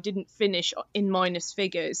 basically I didn't finish in minus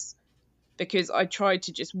figures because I tried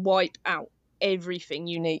to just wipe out everything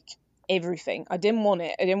unique. Everything. I didn't want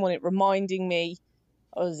it reminding me.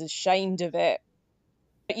 I was ashamed of it.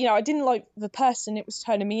 But, I didn't like the person it was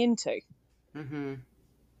turning me into.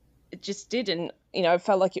 It just didn't. I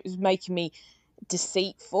felt like it was making me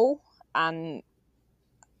deceitful, and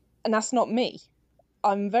that's not me.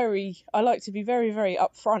 I like to be very, very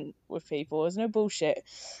upfront with people. There's no bullshit.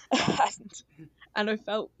 And I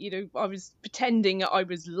felt, I was pretending that I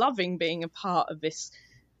was loving being a part of this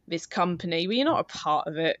company. Well, you're not a part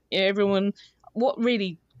of it. Everyone, what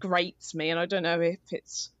really grates me, and I don't know if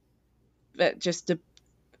it's just a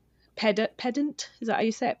pedant, is that how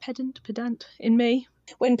you say it? Pedant in me.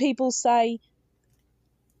 When people say,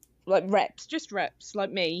 like reps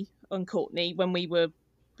like me and Courtney, when we were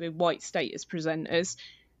the white status presenters,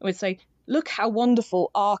 I would say, look how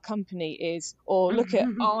wonderful our company is, or look at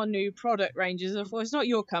our new product ranges. Well, it's not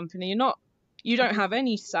your company. You don't have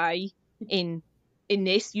any say in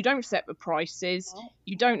this. You don't set the prices.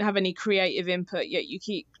 You don't have any creative input, yet you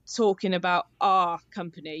keep talking about our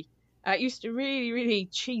company. It used to really, really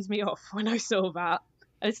cheese me off when I saw that.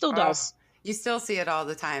 And it still does. You still see it all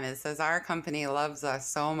the time. It says, our company loves us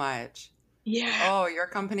so much. Yeah. Oh, your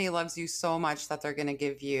company loves you so much that they're going to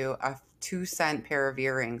give you a 2-cent pair of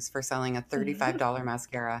earrings for selling a $35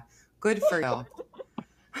 mascara. Good for you.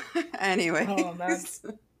 Anyways. Oh, man.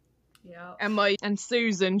 Yeah. And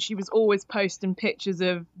Susan, she was always posting pictures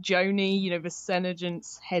of Joni, the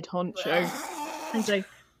Senegent's head honcho. And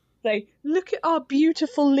say, look at our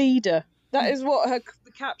beautiful leader. That is what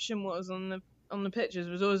the caption was on the pictures,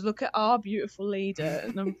 was always, look at our beautiful leader.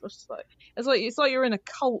 And I'm just like, it's like you're in a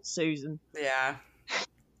cult, Susan. Yeah.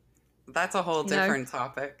 That's a whole different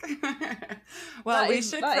topic. Well, we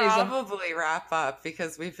should probably wrap up,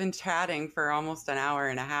 because we've been chatting for almost an hour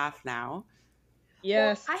and a half now.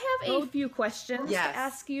 Yes. Well, I have a few questions Yes. to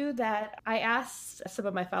ask you that I asked some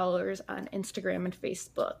of my followers on Instagram and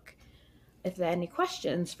Facebook if they had any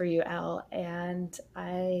questions for you, Elle, and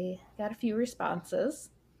I got a few responses.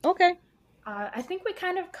 Okay. I think we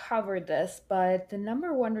kind of covered this, but the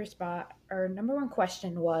number one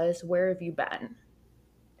question was, where have you been?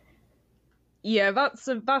 Yeah, that's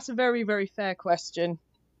a very, very fair question.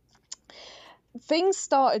 Things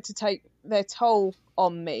started to take their toll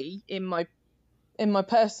on me in my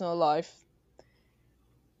personal life.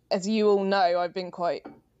 As you all know, I've been quite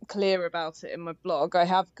clear about it in my blog. I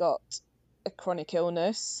have got a chronic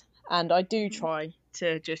illness, and I do try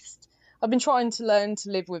to I've been trying to learn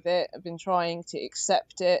to live with it. I've been trying to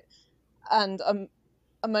accept it, and I'm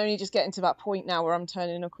only just getting to that point now where I'm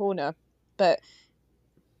turning a corner. But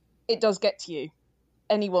it does get to you.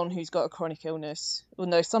 Anyone who's got a chronic illness will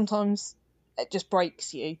know sometimes it just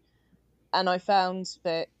breaks you. And I found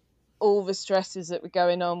that all the stresses that were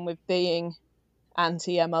going on with being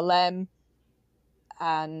anti-MLM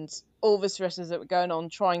and all the stresses that were going on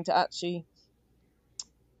trying to actually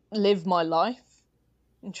live my life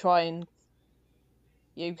and try and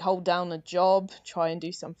hold down a job, try and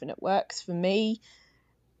do something that works for me,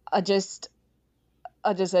 I just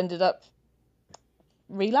ended up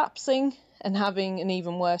relapsing and having an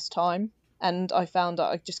even worse time. And I found that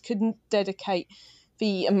I just couldn't dedicate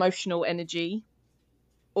the emotional energy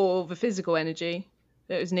or the physical energy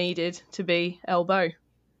that was needed to be Elle Beau.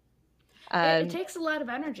 It takes a lot of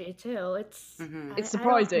energy too. It's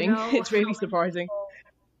surprising. It's really surprising.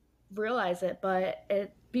 Realize it, but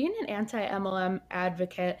being an anti-MLM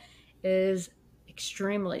advocate is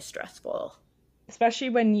extremely stressful, especially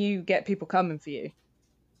when you get people coming for you.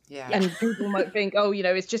 Yeah. And people might think, oh,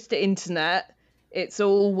 it's just the internet, it's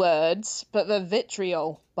all words, but the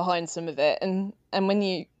vitriol behind some of it. And when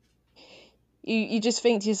you just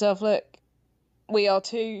think to yourself, look, we are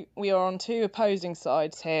on two opposing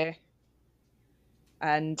sides here,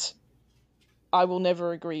 and I will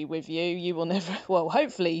never agree with you. You will never. Well,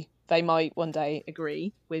 hopefully they might one day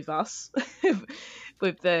agree with us,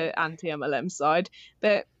 with the anti-MLM side.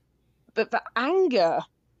 But the anger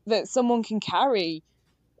that someone can carry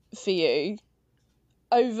for you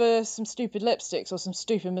over some stupid lipsticks or some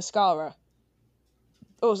stupid mascara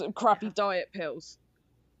or some crappy diet pills.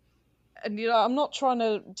 And I'm not trying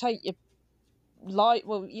to take your life.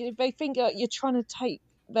 Well, they think you're trying to take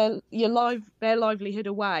their livelihood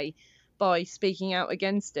away by speaking out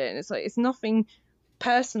against it. And it's like, it's nothing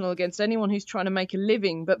personal against anyone who's trying to make a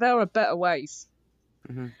living, but there are better ways.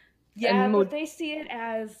 Mm-hmm. Yeah, but they see it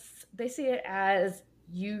as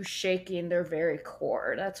you shaking their very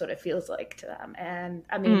core. That's what it feels like to them. And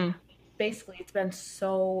I mean, basically it's been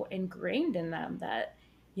so ingrained in them that,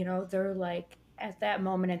 they're like, at that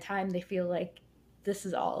moment in time, they feel like, this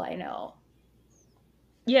is all I know.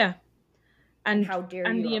 Yeah. And how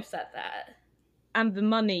dare you upset that? And the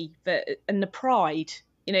money and the pride,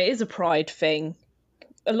 it is a pride thing.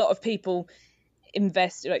 A lot of people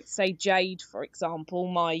invest, like say Jade, for example,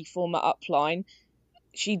 my former upline,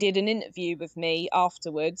 she did an interview with me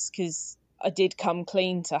afterwards because I did come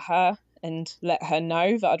clean to her and let her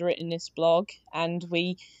know that I'd written this blog, and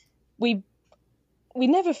we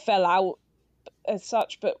never fell out as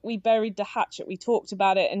such, but we buried the hatchet. We talked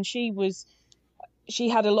about it, and she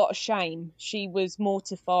had a lot of shame. She was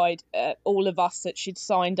mortified at all of us that she'd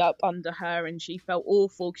signed up under her, and she felt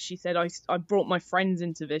awful because she said, I brought my friends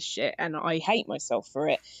into this shit and I hate myself for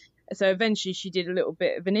it. So eventually she did a little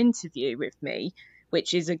bit of an interview with me,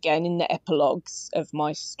 which is again in the epilogues of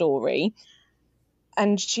my story.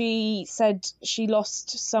 And she said she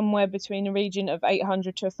lost somewhere between a region of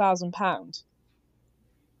 £800 to £1,000.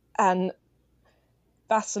 And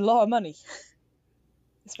that's a lot of money,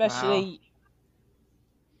 especially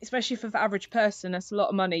for the average person. That's a lot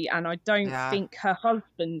of money. And I don't think her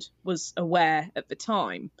husband was aware at the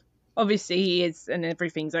time. Obviously he is, and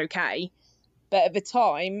everything's okay. But at the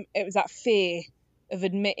time, it was that fear of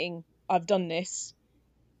admitting, I've done this.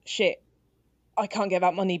 Shit, I can't get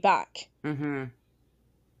that money back. Mm-hmm.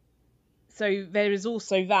 So there is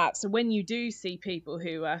also that. So when you do see people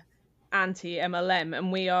who are anti-MLM,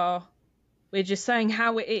 and we're just saying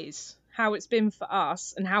how it is, how it's been for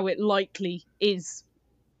us, and how it likely is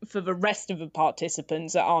for the rest of the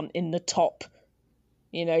participants that aren't in the top,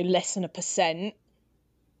 less than 1%,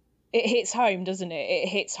 it hits home, doesn't it? It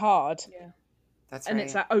hits hard. Yeah. That's and right.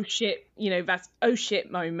 It's that, oh shit, that's oh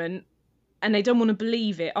shit moment. And they don't want to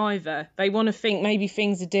believe it either. They want to think maybe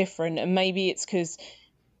things are different, and maybe it's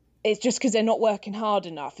just because they're not working hard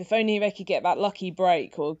enough. If only they could get that lucky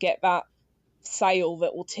break or get that sale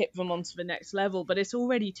that will tip them onto the next level, but it's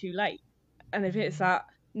already too late. And if it's that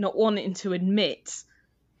not wanting to admit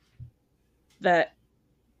that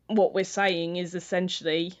what we're saying is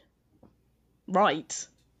essentially right.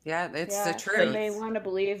 Yeah, it's the And truth. they want to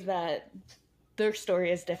believe that their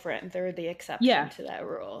story is different. They're the exception to that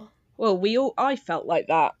rule. Well, I felt like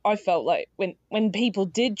that. I felt like when people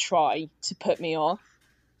did try to put me off,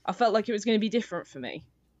 I felt like it was going to be different for me.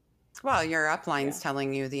 Well, your upline's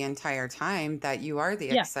telling you the entire time that you are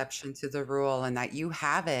the exception to the rule and that you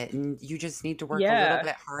have it and you just need to work a little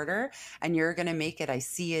bit harder and you're going to make it. I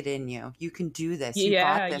see it in you. You can do this. You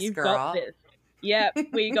got this, you've girl. Got this. Yeah,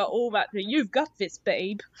 we got all that. You've got this,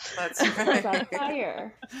 babe. That's right. On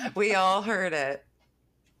fire. We all heard it.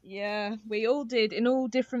 Yeah, we all did in all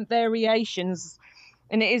different variations.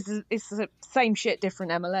 And it's the same shit,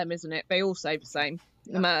 different MLM, isn't it? They all say the same.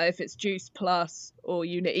 No matter if it's Juice Plus or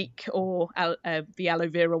Unique or the aloe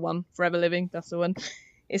vera one, Forever Living, that's the one.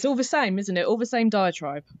 It's all the same, isn't it? All the same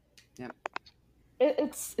diatribe. Yeah.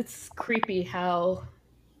 It's creepy how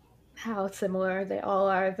similar they all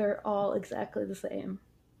are. They're all exactly the same.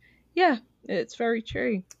 Yeah, it's very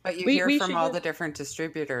true. But you hear from all the different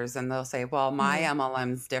distributors and they'll say, well, my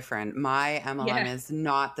MLM's different. My MLM is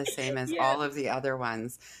not the same as all of the other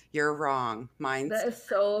ones. You're wrong. Mine's... That is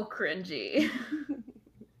so cringy.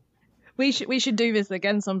 We should do this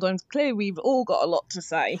again sometimes. Clearly, we've all got a lot to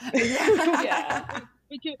say. Yeah.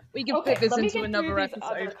 We can put this into another episode.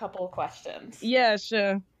 Other couple questions. Yeah,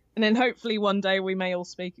 sure. And then hopefully one day we may all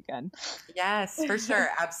speak again. Yes, for sure.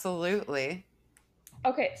 Absolutely.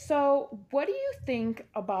 Okay, so what do you think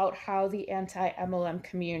about how the anti-MLM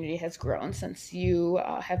community has grown since you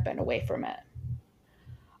have been away from it?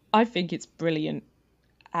 I think it's brilliant,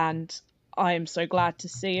 and I am so glad to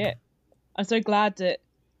see it. I'm so glad that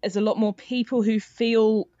there's a lot more people who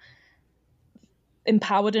feel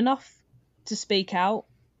empowered enough to speak out,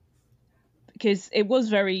 because it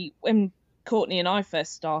was when Courtney and I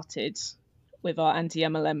first started with our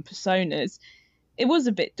anti-MLM personas, it was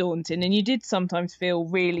a bit daunting, and you did sometimes feel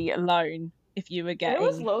really alone if you were getting... It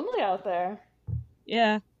was lonely out there.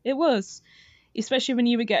 Yeah, it was. Especially when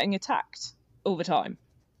you were getting attacked all the time.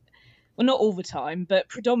 Well, not all the time, but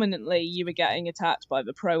predominantly you were getting attacked by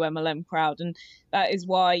the pro-MLM crowd, and that is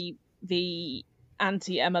why the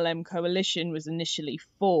anti-MLM coalition was initially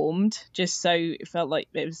formed, just so it felt like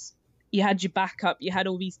you had your backup, you had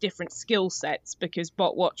all these different skill sets, because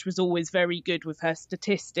Botwatch was always very good with her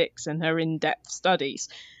statistics and her in-depth studies,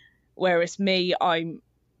 whereas me, I'm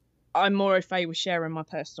more okay with sharing my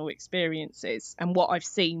personal experiences and what I've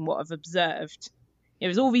seen, what I've observed.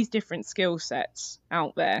 There's all these different skill sets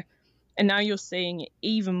out there, and now you're seeing it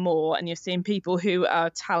even more, and you're seeing people who are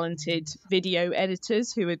talented video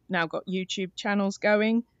editors who have now got YouTube channels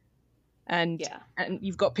going. And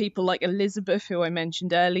you've got people like Elizabeth, who I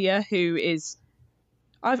mentioned earlier, who is,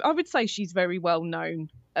 I would say she's very well known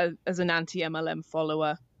as an anti-MLM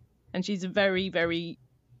follower. And she's a very, very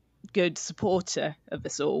good supporter of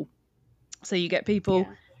us all. So you get people,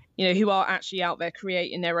 who are actually out there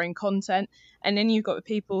creating their own content. And then you've got the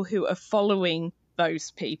people who are following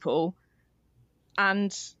those people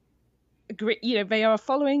and agree, they are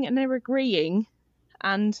following and they're agreeing,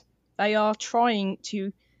 and they are trying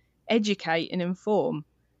to educate and inform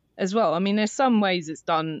as well. I mean, there's some ways it's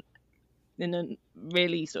done in a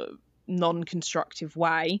really sort of non-constructive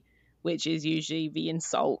way, which is usually the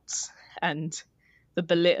insults and the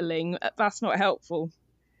belittling. That's not helpful.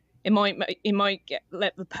 It might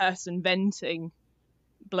let the person venting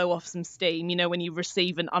blow off some steam. When you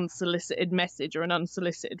receive an unsolicited message or an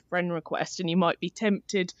unsolicited friend request, and you might be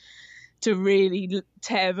tempted to really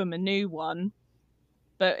tear them a new one,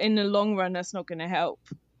 but in the long run, that's not going to help.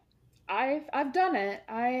 I've done it.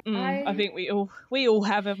 I think we all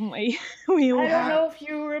have, haven't we? We all have. I don't know if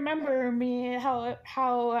you remember me,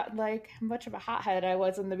 how like much of a hothead I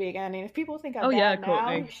was in the beginning. If people think I'm bad now,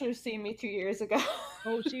 Courtney. You should have seen me 2 years ago.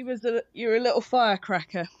 Oh, you're a little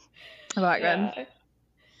firecracker back then.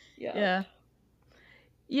 Yeah.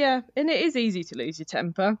 And it is easy to lose your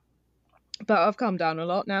temper, but I've calmed down a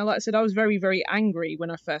lot now. Like I said, I was very, very angry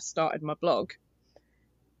when I first started my blog,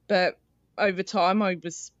 but over time I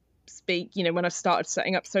was when I started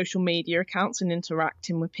setting up social media accounts and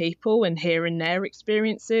interacting with people and hearing their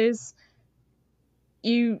experiences,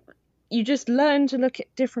 you just learn to look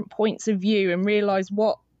at different points of view and realize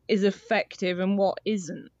what is effective and what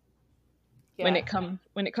isn't when it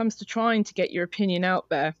comes to trying to get your opinion out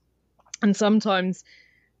there. And sometimes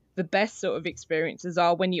the best sort of experiences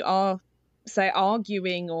are when you are, say,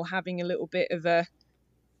 arguing or having a little bit of a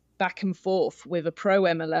back and forth with a pro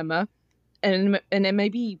MLMer, and then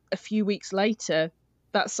maybe a few weeks later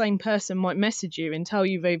that same person might message you and tell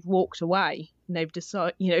you they've walked away and they've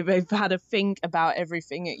decided, they've had a think about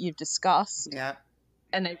everything that you've discussed. Yeah.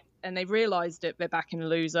 And they've realised that they're back in a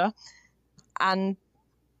loser, and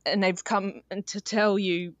they've come to tell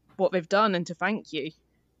you what they've done and to thank you.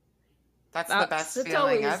 That's the best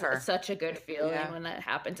feeling ever. It's such a good feeling when that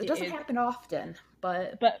happens. It doesn't happen often,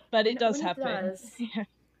 but it does happen. It does,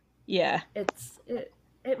 yeah.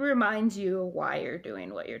 It reminds you why you're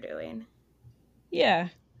doing what you're doing. Yeah,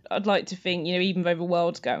 I'd like to think, even though the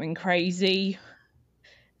world's going crazy,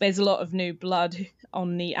 there's a lot of new blood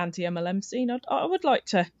on the anti-MLM scene. I would like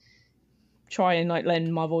to try and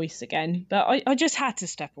lend my voice again, but I just had to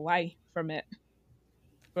step away from it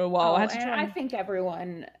for a while. I think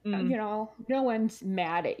everyone, no one's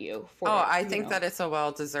mad at you for it. I think that it's a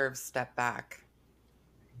well-deserved step back.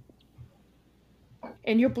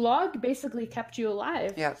 And your blog basically kept you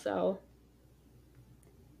alive. Yeah. So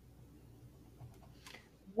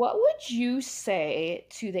what would you say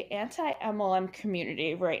to the anti-MLM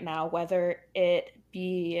community right now, whether it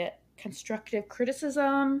be constructive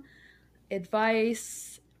criticism,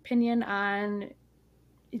 advice, opinion on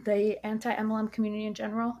the anti-MLM community in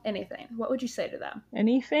general, anything? What would you say to them?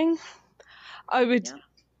 Anything? I would... Yeah.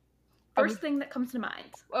 First thing that comes to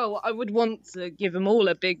mind. Well, I would want to give them all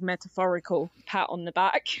a big metaphorical pat on the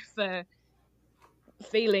back for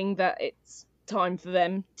feeling that it's time for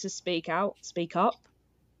them to speak up.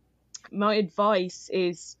 My advice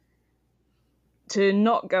is to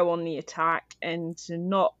not go on the attack and to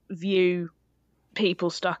not view people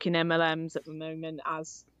stuck in MLMs at the moment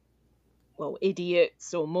as, well,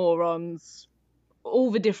 idiots or morons,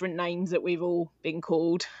 all the different names that we've all been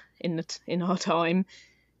called in our time.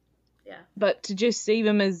 Yeah. But to just see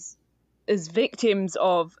them as victims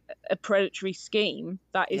of a predatory scheme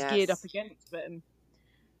that is geared up against them.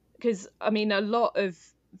 Because, a lot of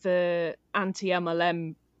the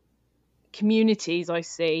anti-MLM communities I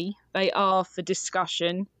see, they are for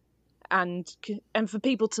discussion and for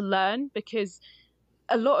people to learn, because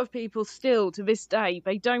a lot of people still, to this day,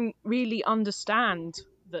 they don't really understand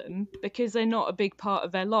them because they're not a big part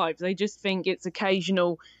of their lives. They just think it's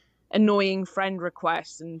occasional annoying friend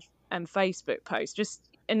requests and Facebook posts, just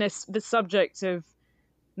in the subject of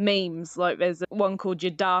memes. Like there's one called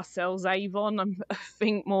Your Da Sells Avon. I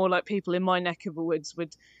think more like people in my neck of the woods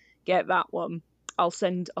would get that one. I'll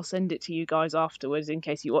send it to you guys afterwards in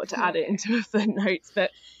case you want to add it into the footnotes.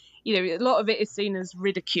 But a lot of it is seen as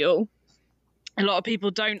ridicule. A lot of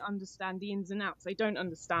people don't understand the ins and outs. They don't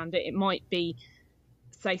understand it. It might be,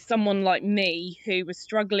 say, someone like me who was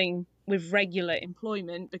struggling with regular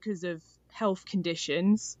employment because of health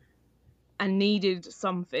conditions and needed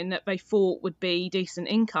something that they thought would be decent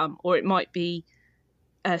income. Or it might be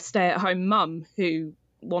a stay-at-home mum who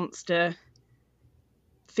wants to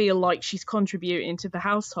feel like she's contributing to the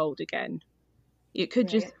household again. It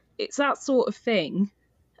could it's that sort of thing.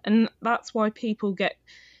 And that's why people get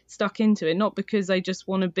stuck into it, not because they just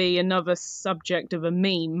want to be another subject of a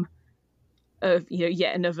meme of,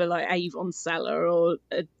 yet another Avon seller or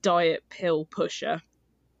a diet pill pusher.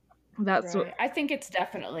 That's what I think it's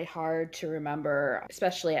definitely hard to remember,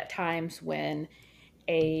 especially at times when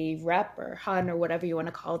a rep or hun or whatever you want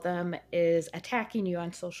to call them is attacking you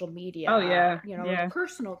on social media. Oh yeah.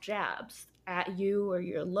 Personal jabs at you or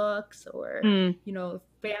your looks or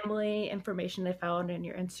family information they found in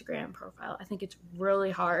your Instagram profile. I think it's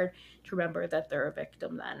really hard to remember that they're a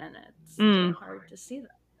victim then, and it's hard to see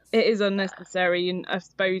that. It is unnecessary, and I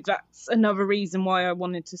suppose that's another reason why I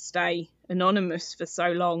wanted to stay anonymous for so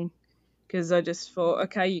long, because I just thought,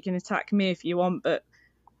 okay, you can attack me if you want, but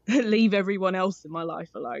leave everyone else in my life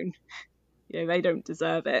alone. They don't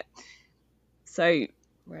deserve it. So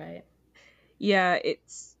yeah,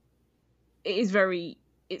 it's very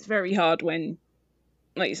hard when,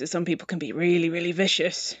 like you said, some people can be really, really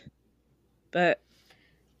vicious, but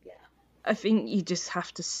I think you just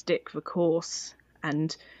have to stick the course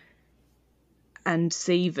and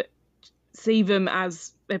see them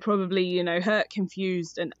as they're probably, hurt,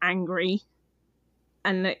 confused and angry,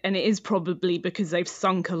 and it is probably because they've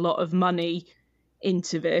sunk a lot of money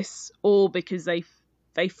into this, or because they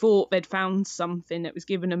thought they'd found something that was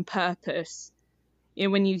giving them purpose.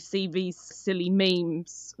 When you see these silly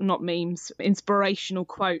inspirational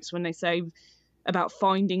quotes when they say about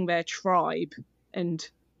finding their tribe and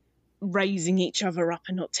raising each other up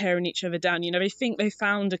and not tearing each other down, they think they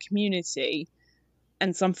found a community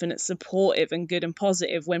and something that's supportive and good and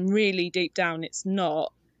positive, when really deep down it's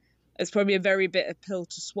not. It's probably a very bitter pill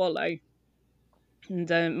to swallow, and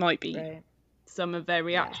it might be some of their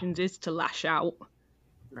reactions is to lash out,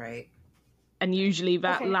 and usually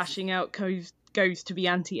that lashing out goes to the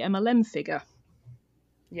anti-MLM figure.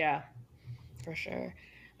 Yeah, for sure.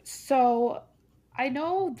 So I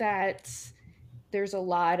know that there's a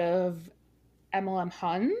lot of MLM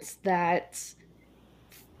Huns that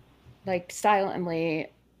like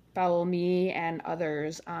silently follow me and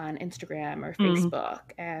others on Instagram or Facebook,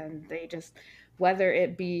 and they just, whether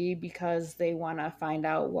it be because they want to find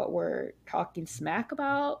out what we're talking smack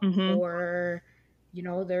about, or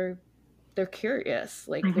they're curious,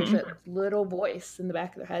 like there's a little voice in the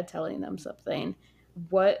back of their head telling them something.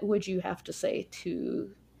 What would you have to say to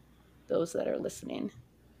those that are listening?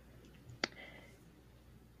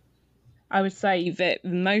 I would say that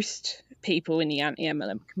most people in the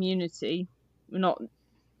anti-MLM community are not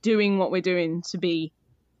doing what we're doing to be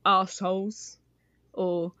arseholes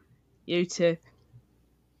or to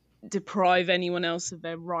deprive anyone else of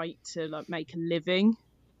their right to like make a living.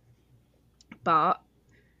 But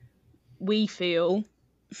we feel,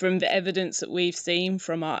 from the evidence that we've seen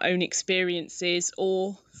from our own experiences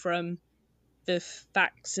or from the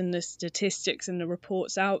facts and the statistics and the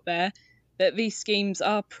reports out there, that these schemes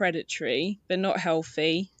are predatory, they're not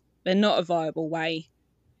healthy, they're not a viable way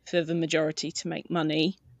for the majority to make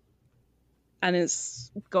money, and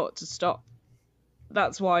it's got to stop.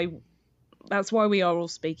 That's why we are all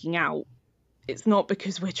speaking out. It's not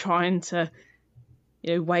because we're trying to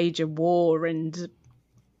wage a war and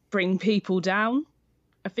bring people down.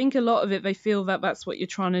 I think a lot of it, they feel that that's what you're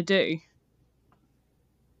trying to do.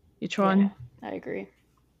 You're trying. Yeah, I agree.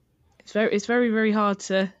 It's very, very hard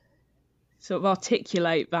to sort of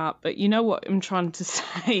articulate that, but you know what I'm trying to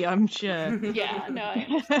say, I'm sure. Yeah, no, I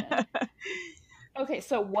understand. Okay,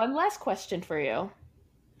 so one last question for you.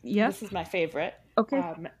 Yeah. This is my favorite. Okay.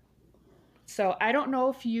 So I don't know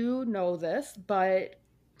if you know this, but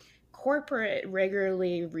corporate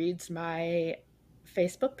regularly reads my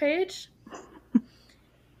Facebook page,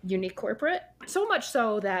 Unique Corporate. So much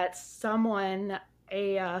so that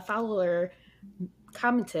a follower,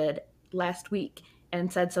 commented last week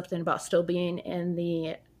and said something about still being in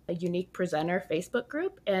the Unique Presenter Facebook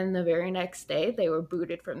group, and the very next day they were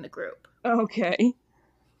booted from the group. Okay.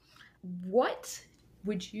 What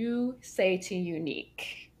would you say to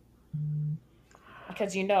Unique?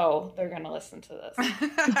 Because they're going to listen to this.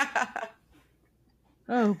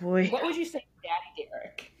 Oh boy. What would you say to Daddy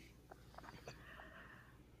Derek?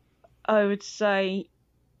 I would say,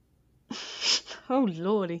 oh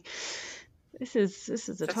lordy, this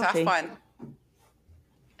is a tough one.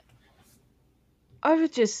 I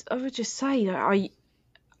would just say,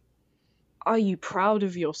 are you proud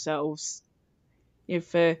of yourselves?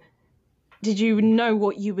 Did you know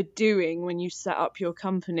what you were doing when you set up your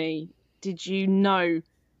company? Did you know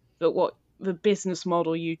that what the business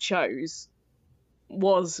model you chose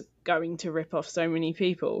was going to rip off so many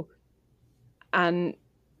people? And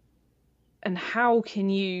how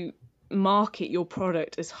can you market your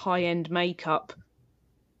product as high-end makeup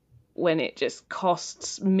when it just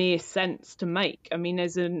costs mere cents to make? I mean,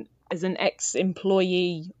 as an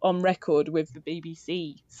ex-employee on record with the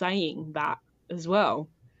BBC saying that as well.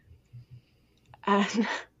 And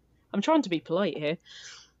I'm trying to be polite here.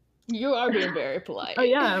 You are being very polite. I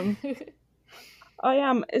am. I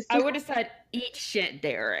am. I would have said, eat shit,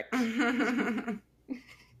 Derek.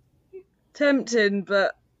 Tempting,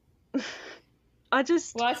 but I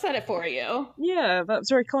said it for you. Yeah, that's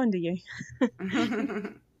very kind of you.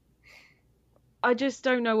 I just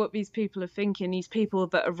don't know what these people are thinking, these people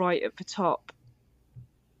that are right at the top.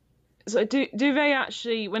 So do they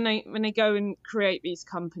actually, when they go and create these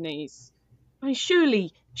companies, I mean,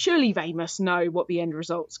 surely they must know what the end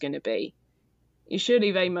result's going to be.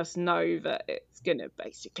 Surely they must know that it's going to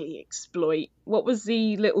basically exploit. What was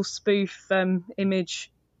the little spoof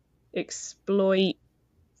image? Exploit,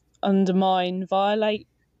 undermine, violate.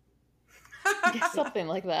 Something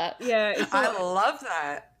like that. Yeah, I love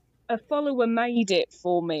that. A follower made it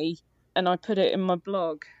for me, and I put it in my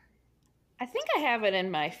blog. I think I have it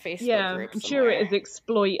in my Facebook group. Yeah, I'm sure it is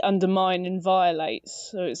exploit, undermine, and violate.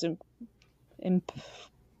 So it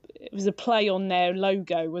was a play on their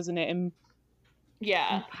logo, wasn't it?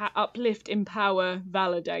 Yeah. Uplift, empower,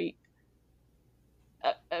 validate.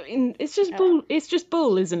 I mean, it's just bull. It's just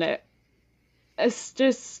bull, isn't it? It's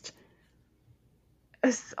just.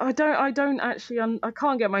 I don't actually. I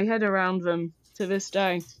can't get my head around them to this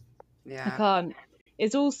day. Yeah. I can't.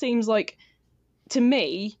 It all seems like, to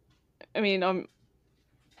me, I mean, I'm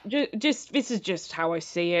just this is just how I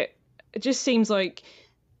see it. It just seems like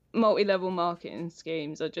multi-level marketing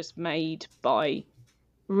schemes are just made by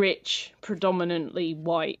rich, predominantly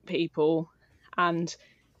white people, and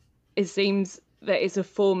it seems that it's a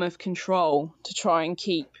form of control to try and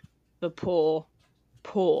keep the poor.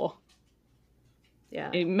 Yeah.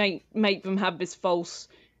 It make them have this false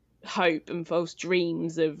hope and false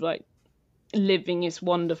dreams of like living this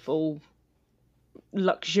wonderful,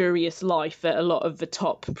 luxurious life that a lot of the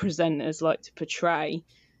top presenters like to portray.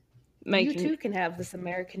 You too can have this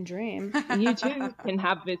American dream. You too can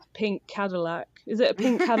have this pink Cadillac. Is it a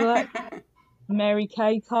pink Cadillac? Mary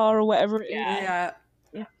Kay car or whatever it is. Yeah.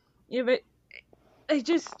 Yeah, but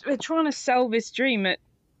they're trying to sell this dream.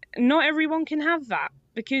 Not everyone can have that,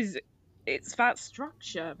 because it's that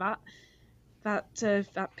structure,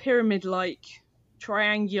 that pyramid-like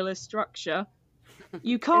triangular structure.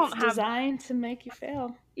 You can't It's designed to make you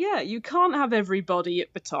fail. Yeah, you can't have everybody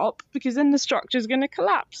at the top, because then the structure's going to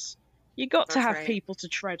collapse. You got to have people to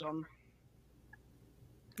tread on.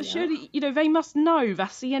 Yeah. Surely, they must know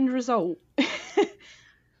that's the end result.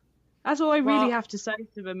 That's all I really have to say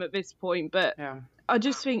to them at this point. But I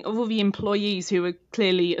just think of all the employees who are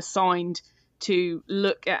clearly assigned to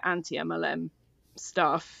look at anti-MLM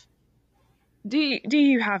stuff. Do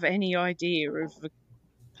you have any idea of the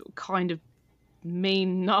kind of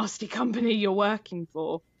mean, nasty company you're working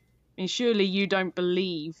for? I mean, surely you don't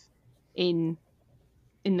believe in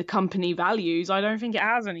the company values. I don't think it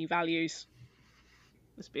has any values.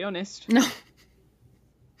 Let's be honest. No,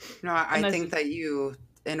 I think that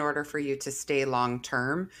in order for you to stay long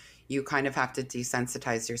term, you kind of have to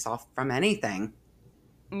desensitize yourself from anything.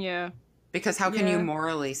 Yeah. Because how can you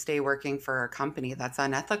morally stay working for a company that's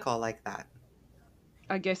unethical like that?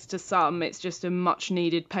 I guess to some, it's just a much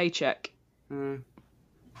needed paycheck. Which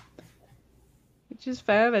is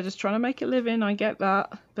fair. They're just trying to make a living. I get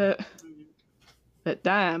that. But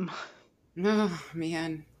damn. Oh,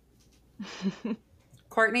 man.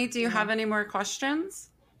 Courtney, do you have any more questions?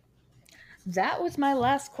 That was my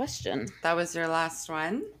last question. That was your last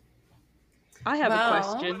one? I have a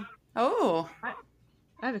question. Oh. I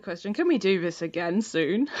have a question. Can we do this again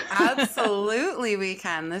soon? Absolutely we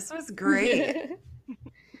can. This was great.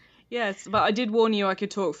 Yes, but I did warn you I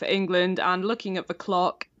could talk for England, and looking at the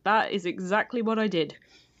clock, that is exactly what I did.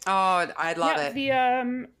 Oh, I love it.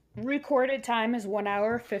 The recorded time is 1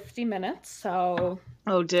 hour 50 minutes, so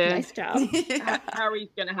oh dear, nice job. Harry's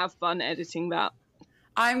gonna have fun editing that.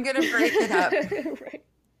 I'm gonna break it up. Right.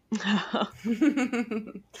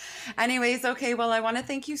 Anyways, okay, well, I want to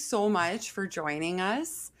thank you so much for joining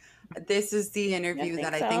us. This is the interview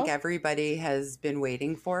that I think everybody has been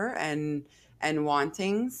waiting for and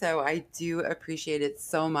wanting, so I do appreciate it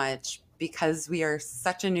so much, because we are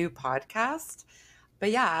such a new podcast.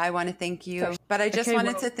 But yeah, I want to thank you. But I just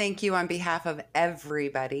wanted to thank you on behalf of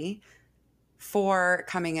everybody for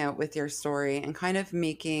coming out with your story and kind of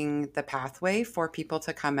making the pathway for people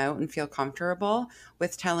to come out and feel comfortable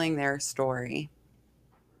with telling their story.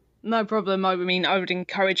 No problem. I mean, I would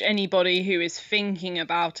encourage anybody who is thinking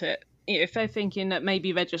about it, if they're thinking that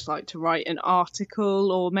maybe they just like to write an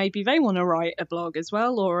article, or maybe they want to write a blog as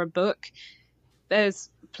well, or a book, there's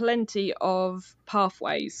plenty of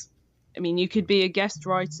pathways. I mean, you could be a guest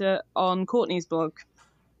writer on Courtney's blog,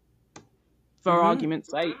 for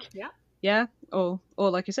argument's sake. Yeah. Or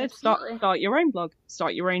like I said, start your own blog,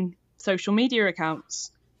 start your own social media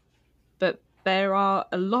accounts. But there are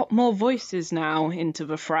a lot more voices now into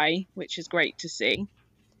the fray, which is great to see.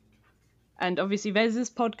 And obviously there's this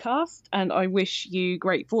podcast, and I wish you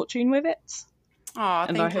great fortune with it. Oh,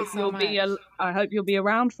 thank you so much. I hope you'll be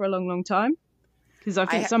around for a long, long time. Because I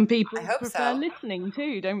think some people prefer listening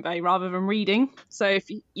too, don't they, rather than reading. So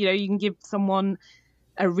if you can give someone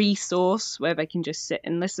a resource where they can just sit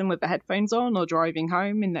and listen with the headphones on, or driving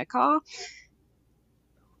home in their car,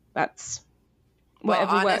 that's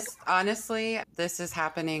whatever works. Honestly, this is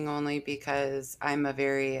happening only because I'm a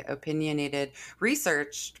very opinionated,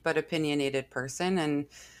 researched but opinionated person, and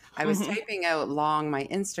I was typing out long. My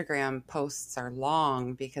Instagram posts are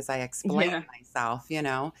long because I explain myself,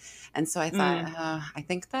 and so I thought, I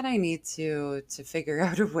think that I need to figure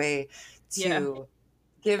out a way to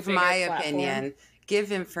give my opinion,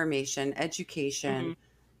 give information, education,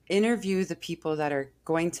 interview the people that are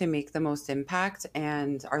going to make the most impact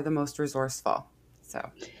and are the most resourceful. So,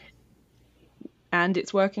 and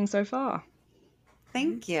it's working so far.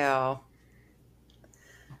 Thank you.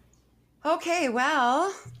 Okay,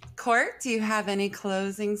 well, Court, do you have any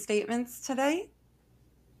closing statements today?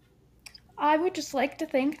 I would just like to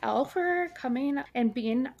thank Elle for coming and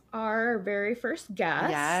being our very first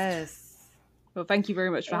guest. Yes. Well, thank you very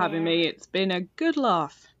much for having me. It's been a good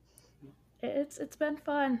laugh. It's been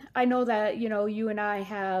fun. I know that, you and I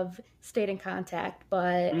have stayed in contact,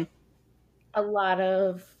 but a lot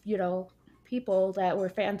of, people that were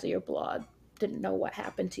fans of your blog didn't know what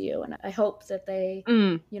happened to you. And I hope that they,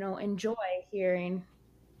 enjoy hearing,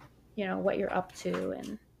 what you're up to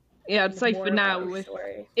and Yeah, I'd say more for now, about your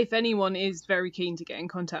story. if anyone is very keen to get in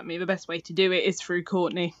contact with me, the best way to do it is through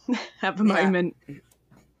Courtney at the Yeah. moment.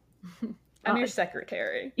 I'm your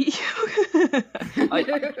secretary.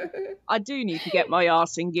 I do need to get my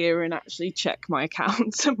arse in gear and actually check my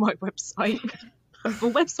accounts and my website. The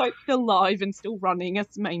website's still live and still running.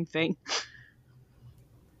 That's the main thing.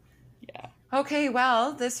 Yeah. Okay,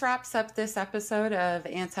 well, this wraps up this episode of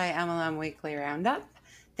Anti-MLM Weekly Roundup.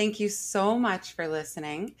 Thank you so much for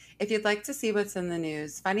listening. If you'd like to see what's in the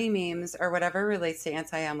news, funny memes, or whatever relates to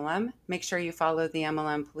anti-MLM, make sure you follow the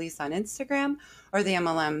MLM Police on Instagram or the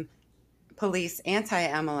MLM Police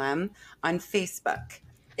Anti-MLM on Facebook.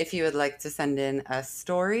 If you would like to send in a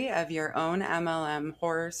story of your own MLM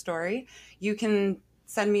horror story, you can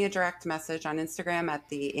send me a direct message on Instagram at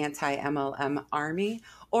the Anti-MLM Army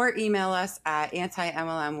or email us at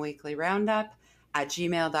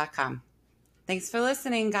antimlmweeklyroundup@gmail.com. Thanks for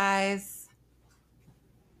listening, guys.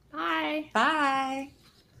 Bye. Bye.